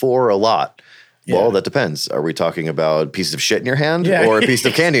 is 4 a lot? Yeah. Well, that depends. Are we talking about pieces of shit in your hand or a piece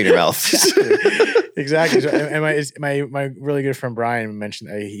of candy in your mouth? Exactly. So, and my really good friend Brian mentioned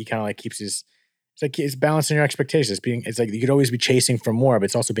he kind of like keeps his. It's like it's balancing your expectations. It's like you could always be chasing for more, but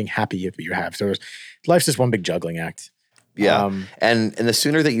it's also being happy with what you have. So life's just one big juggling act. Yeah, and the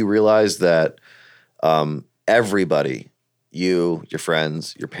sooner that you realize that everybody, you, your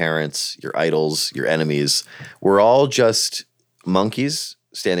friends, your parents, your idols, your enemies, we're all just monkeys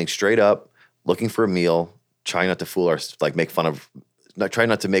standing straight up, looking for a meal, trying not to try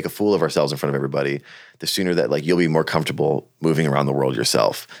not to make a fool of ourselves in front of everybody, the sooner that like you'll be more comfortable moving around the world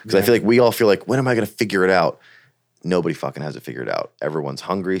yourself. Because I feel like we all feel like, when am I going to figure it out? Nobody fucking has it figured out. Everyone's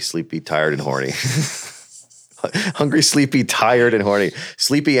hungry, sleepy, tired, and horny. Hungry, sleepy, tired, and horny.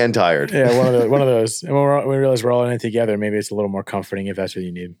 Sleepy and tired. Yeah, one of those. And when we realize we're all in it together, maybe it's a little more comforting if that's what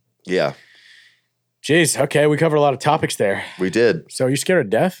you need. Yeah. Jeez. Okay, we covered a lot of topics there. We did. So are you scared of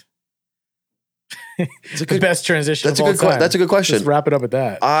death? It's the best transition. That's a good question. Let's wrap it up with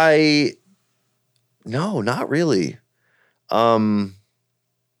that. No, not really. I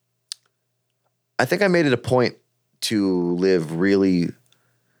think I made it a point to live really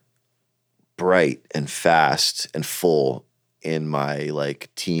bright and fast and full in my like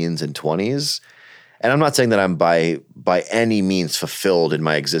teens and 20s. And I'm not saying that I'm by any means fulfilled in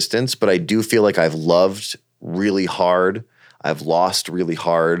my existence, but I do feel like I've loved really hard. I've lost really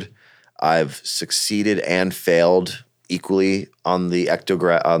hard. I've succeeded and failed equally on the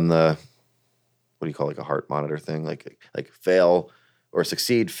on the, what do you call like a heart monitor thing? Like fail or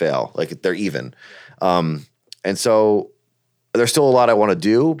succeed, fail. Like they're even. And so there's still a lot I want to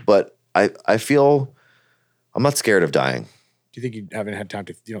do, but I feel I'm not scared of dying. Do you think you haven't had time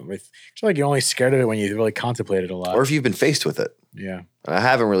to, I feel like you're only scared of it when you really contemplate it a lot. Or if you've been faced with it. Yeah. And I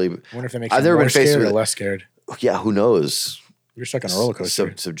haven't really. I wonder if that makes I've you never more been faced scared with or less scared. Yeah, who knows? You're stuck on a roller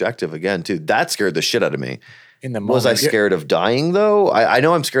coaster. Subjective again, too. That scared the shit out of me. In the moment. Was I scared of dying, though? I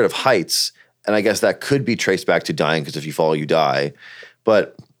know I'm scared of heights, and I guess that could be traced back to dying, because if you fall, you die.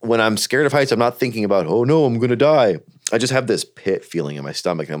 But when I'm scared of heights, I'm not thinking about, oh no, I'm going to die. I just have this pit feeling in my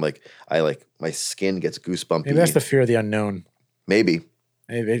stomach, and my skin gets goosebumpy. Maybe that's the fear of the unknown. Maybe.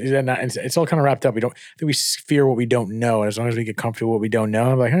 It's all kind of wrapped up. I think we fear what we don't know. And as long as we get comfortable with what we don't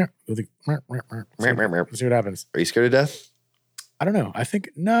know, I'm like, let's see what happens. Are you scared of death? I don't know. I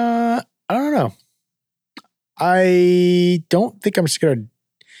don't know. I don't think I'm scared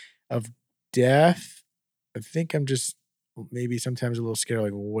of death. I think I'm just maybe sometimes a little scared,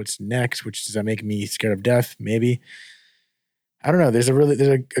 like, what's next? Which does that make me scared of death? Maybe. I don't know. There's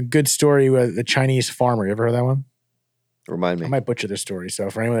a good story with the Chinese farmer. You ever heard that one? Remind me. I might butcher this story.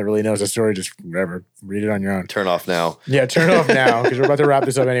 So for anyone that really knows the story, just whatever, read it on your own. Turn off now. Yeah, turn it off now because we're about to wrap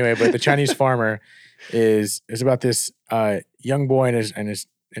this up anyway. But the Chinese farmer is about this young boy and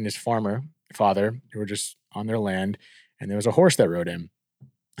his farmer father who were just on their land, and there was a horse that rode in.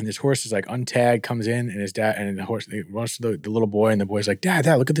 And this horse is like untagged, comes in, and his dad and the horse runs to the little boy, and the boy's like, Dad,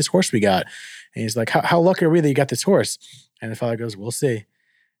 look at this horse we got. And he's like, how lucky are we that you got this horse? And the father goes, we'll see.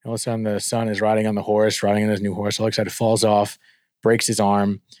 And all of a sudden, the son is riding on his new horse. All excited, falls off, breaks his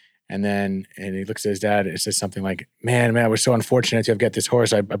arm. And he looks at his dad. It says something like, man, I was so unfortunate to have got this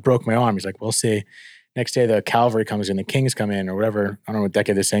horse. I broke my arm. He's like, we'll see. Next day, the cavalry comes in, the kings come in, or whatever. I don't know what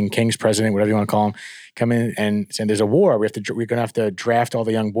decade they're saying, kings, president, whatever you want to call them, come in and saying there's a war. We're going to have to draft all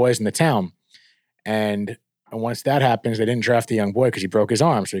the young boys in the town. And once that happens, they didn't draft the young boy because he broke his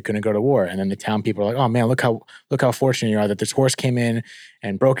arm, so he couldn't go to war. And then the town people are like, "Oh man, look how fortunate you are that this horse came in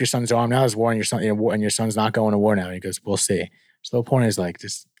and broke your son's arm. Now there's war, and your son's not going to war now." And he goes, "We'll see." So the point is like,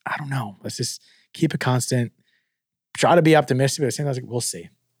 just I don't know. Let's just keep it constant. Try to be optimistic, but at the same time, like, we'll see.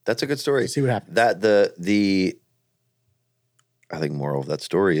 That's a good story. We'll see what happens. That the I think moral of that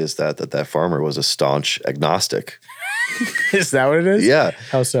story is that farmer was a staunch agnostic. Is that what it is? Yeah.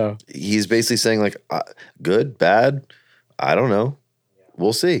 How so? He's basically saying like, good, bad, I don't know.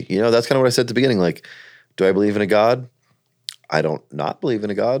 We'll see. You know, that's kind of what I said at the beginning. Like, do I believe in a God? I don't not believe in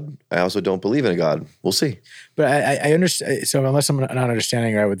a God. I also don't believe in a God. We'll see. But I understand. So unless I'm not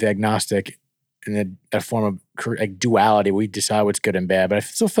understanding right with the agnostic and that form of like duality, we decide what's good and bad. But I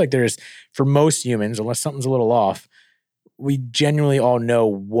still feel like there's, for most humans, unless something's a little off, we genuinely all know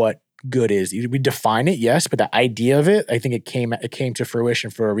what good is. We define it, yes, but the idea of it, I think it came to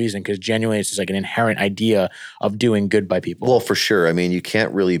fruition for a reason, because genuinely it's just like an inherent idea of doing good by people. Well, for sure. I mean, you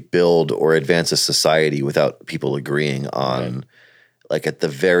can't really build or advance a society without people agreeing on, like at the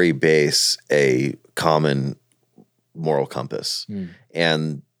very base, a common moral compass.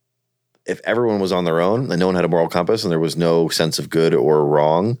 And if everyone was on their own and no one had a moral compass and there was no sense of good or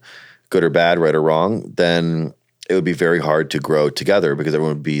wrong, good or bad, right or wrong, then it would be very hard to grow together because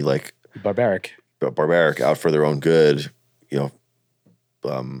everyone would be like barbaric out for their own good, you know.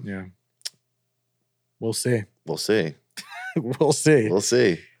 Yeah. We'll see. We'll see. We'll see. We'll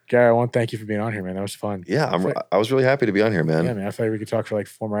see. Gary, I want to thank you for being on here, man. That was fun. Yeah, I was really happy to be on here, man. Yeah, man. I feel like we could talk for like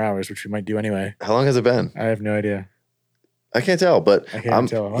 4 more hours, which we might do anyway. How long has it been? I have no idea. I can't tell, but I can't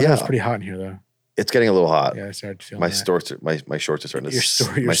tell. Oh, yeah, it's pretty hot in here, though. It's getting a little hot. Yeah, I started feeling my that. shorts are my shorts are starting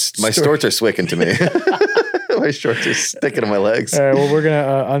to my shorts are swicking to me. My shorts are sticking to my legs. All right, well, we're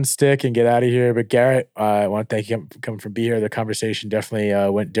gonna unstick and get out of here. But Garrett, I want to thank you for coming from Be Here. The conversation definitely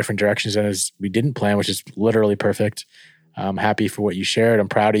went different directions than as we didn't plan, which is literally perfect. I'm happy for what you shared. I'm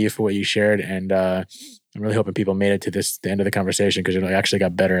proud of you for what you shared, and I'm really hoping people made it to the end of the conversation, because it actually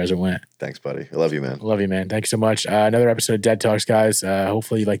got better as it went. Thanks, buddy. I love you, man. I love you, man. Thank you so much. Another episode of Dead Talks, guys.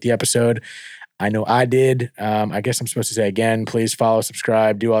 Hopefully you liked the episode. I know I did. I guess I'm supposed to say again, please follow,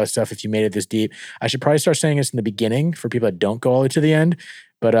 subscribe, do all this stuff if you made it this deep. I should probably start saying this in the beginning for people that don't go all the way to the end.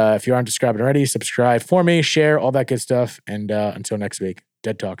 But if you aren't subscribed already, subscribe for me, share, all that good stuff. And until next week,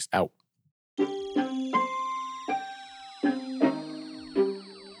 Dead Talks out.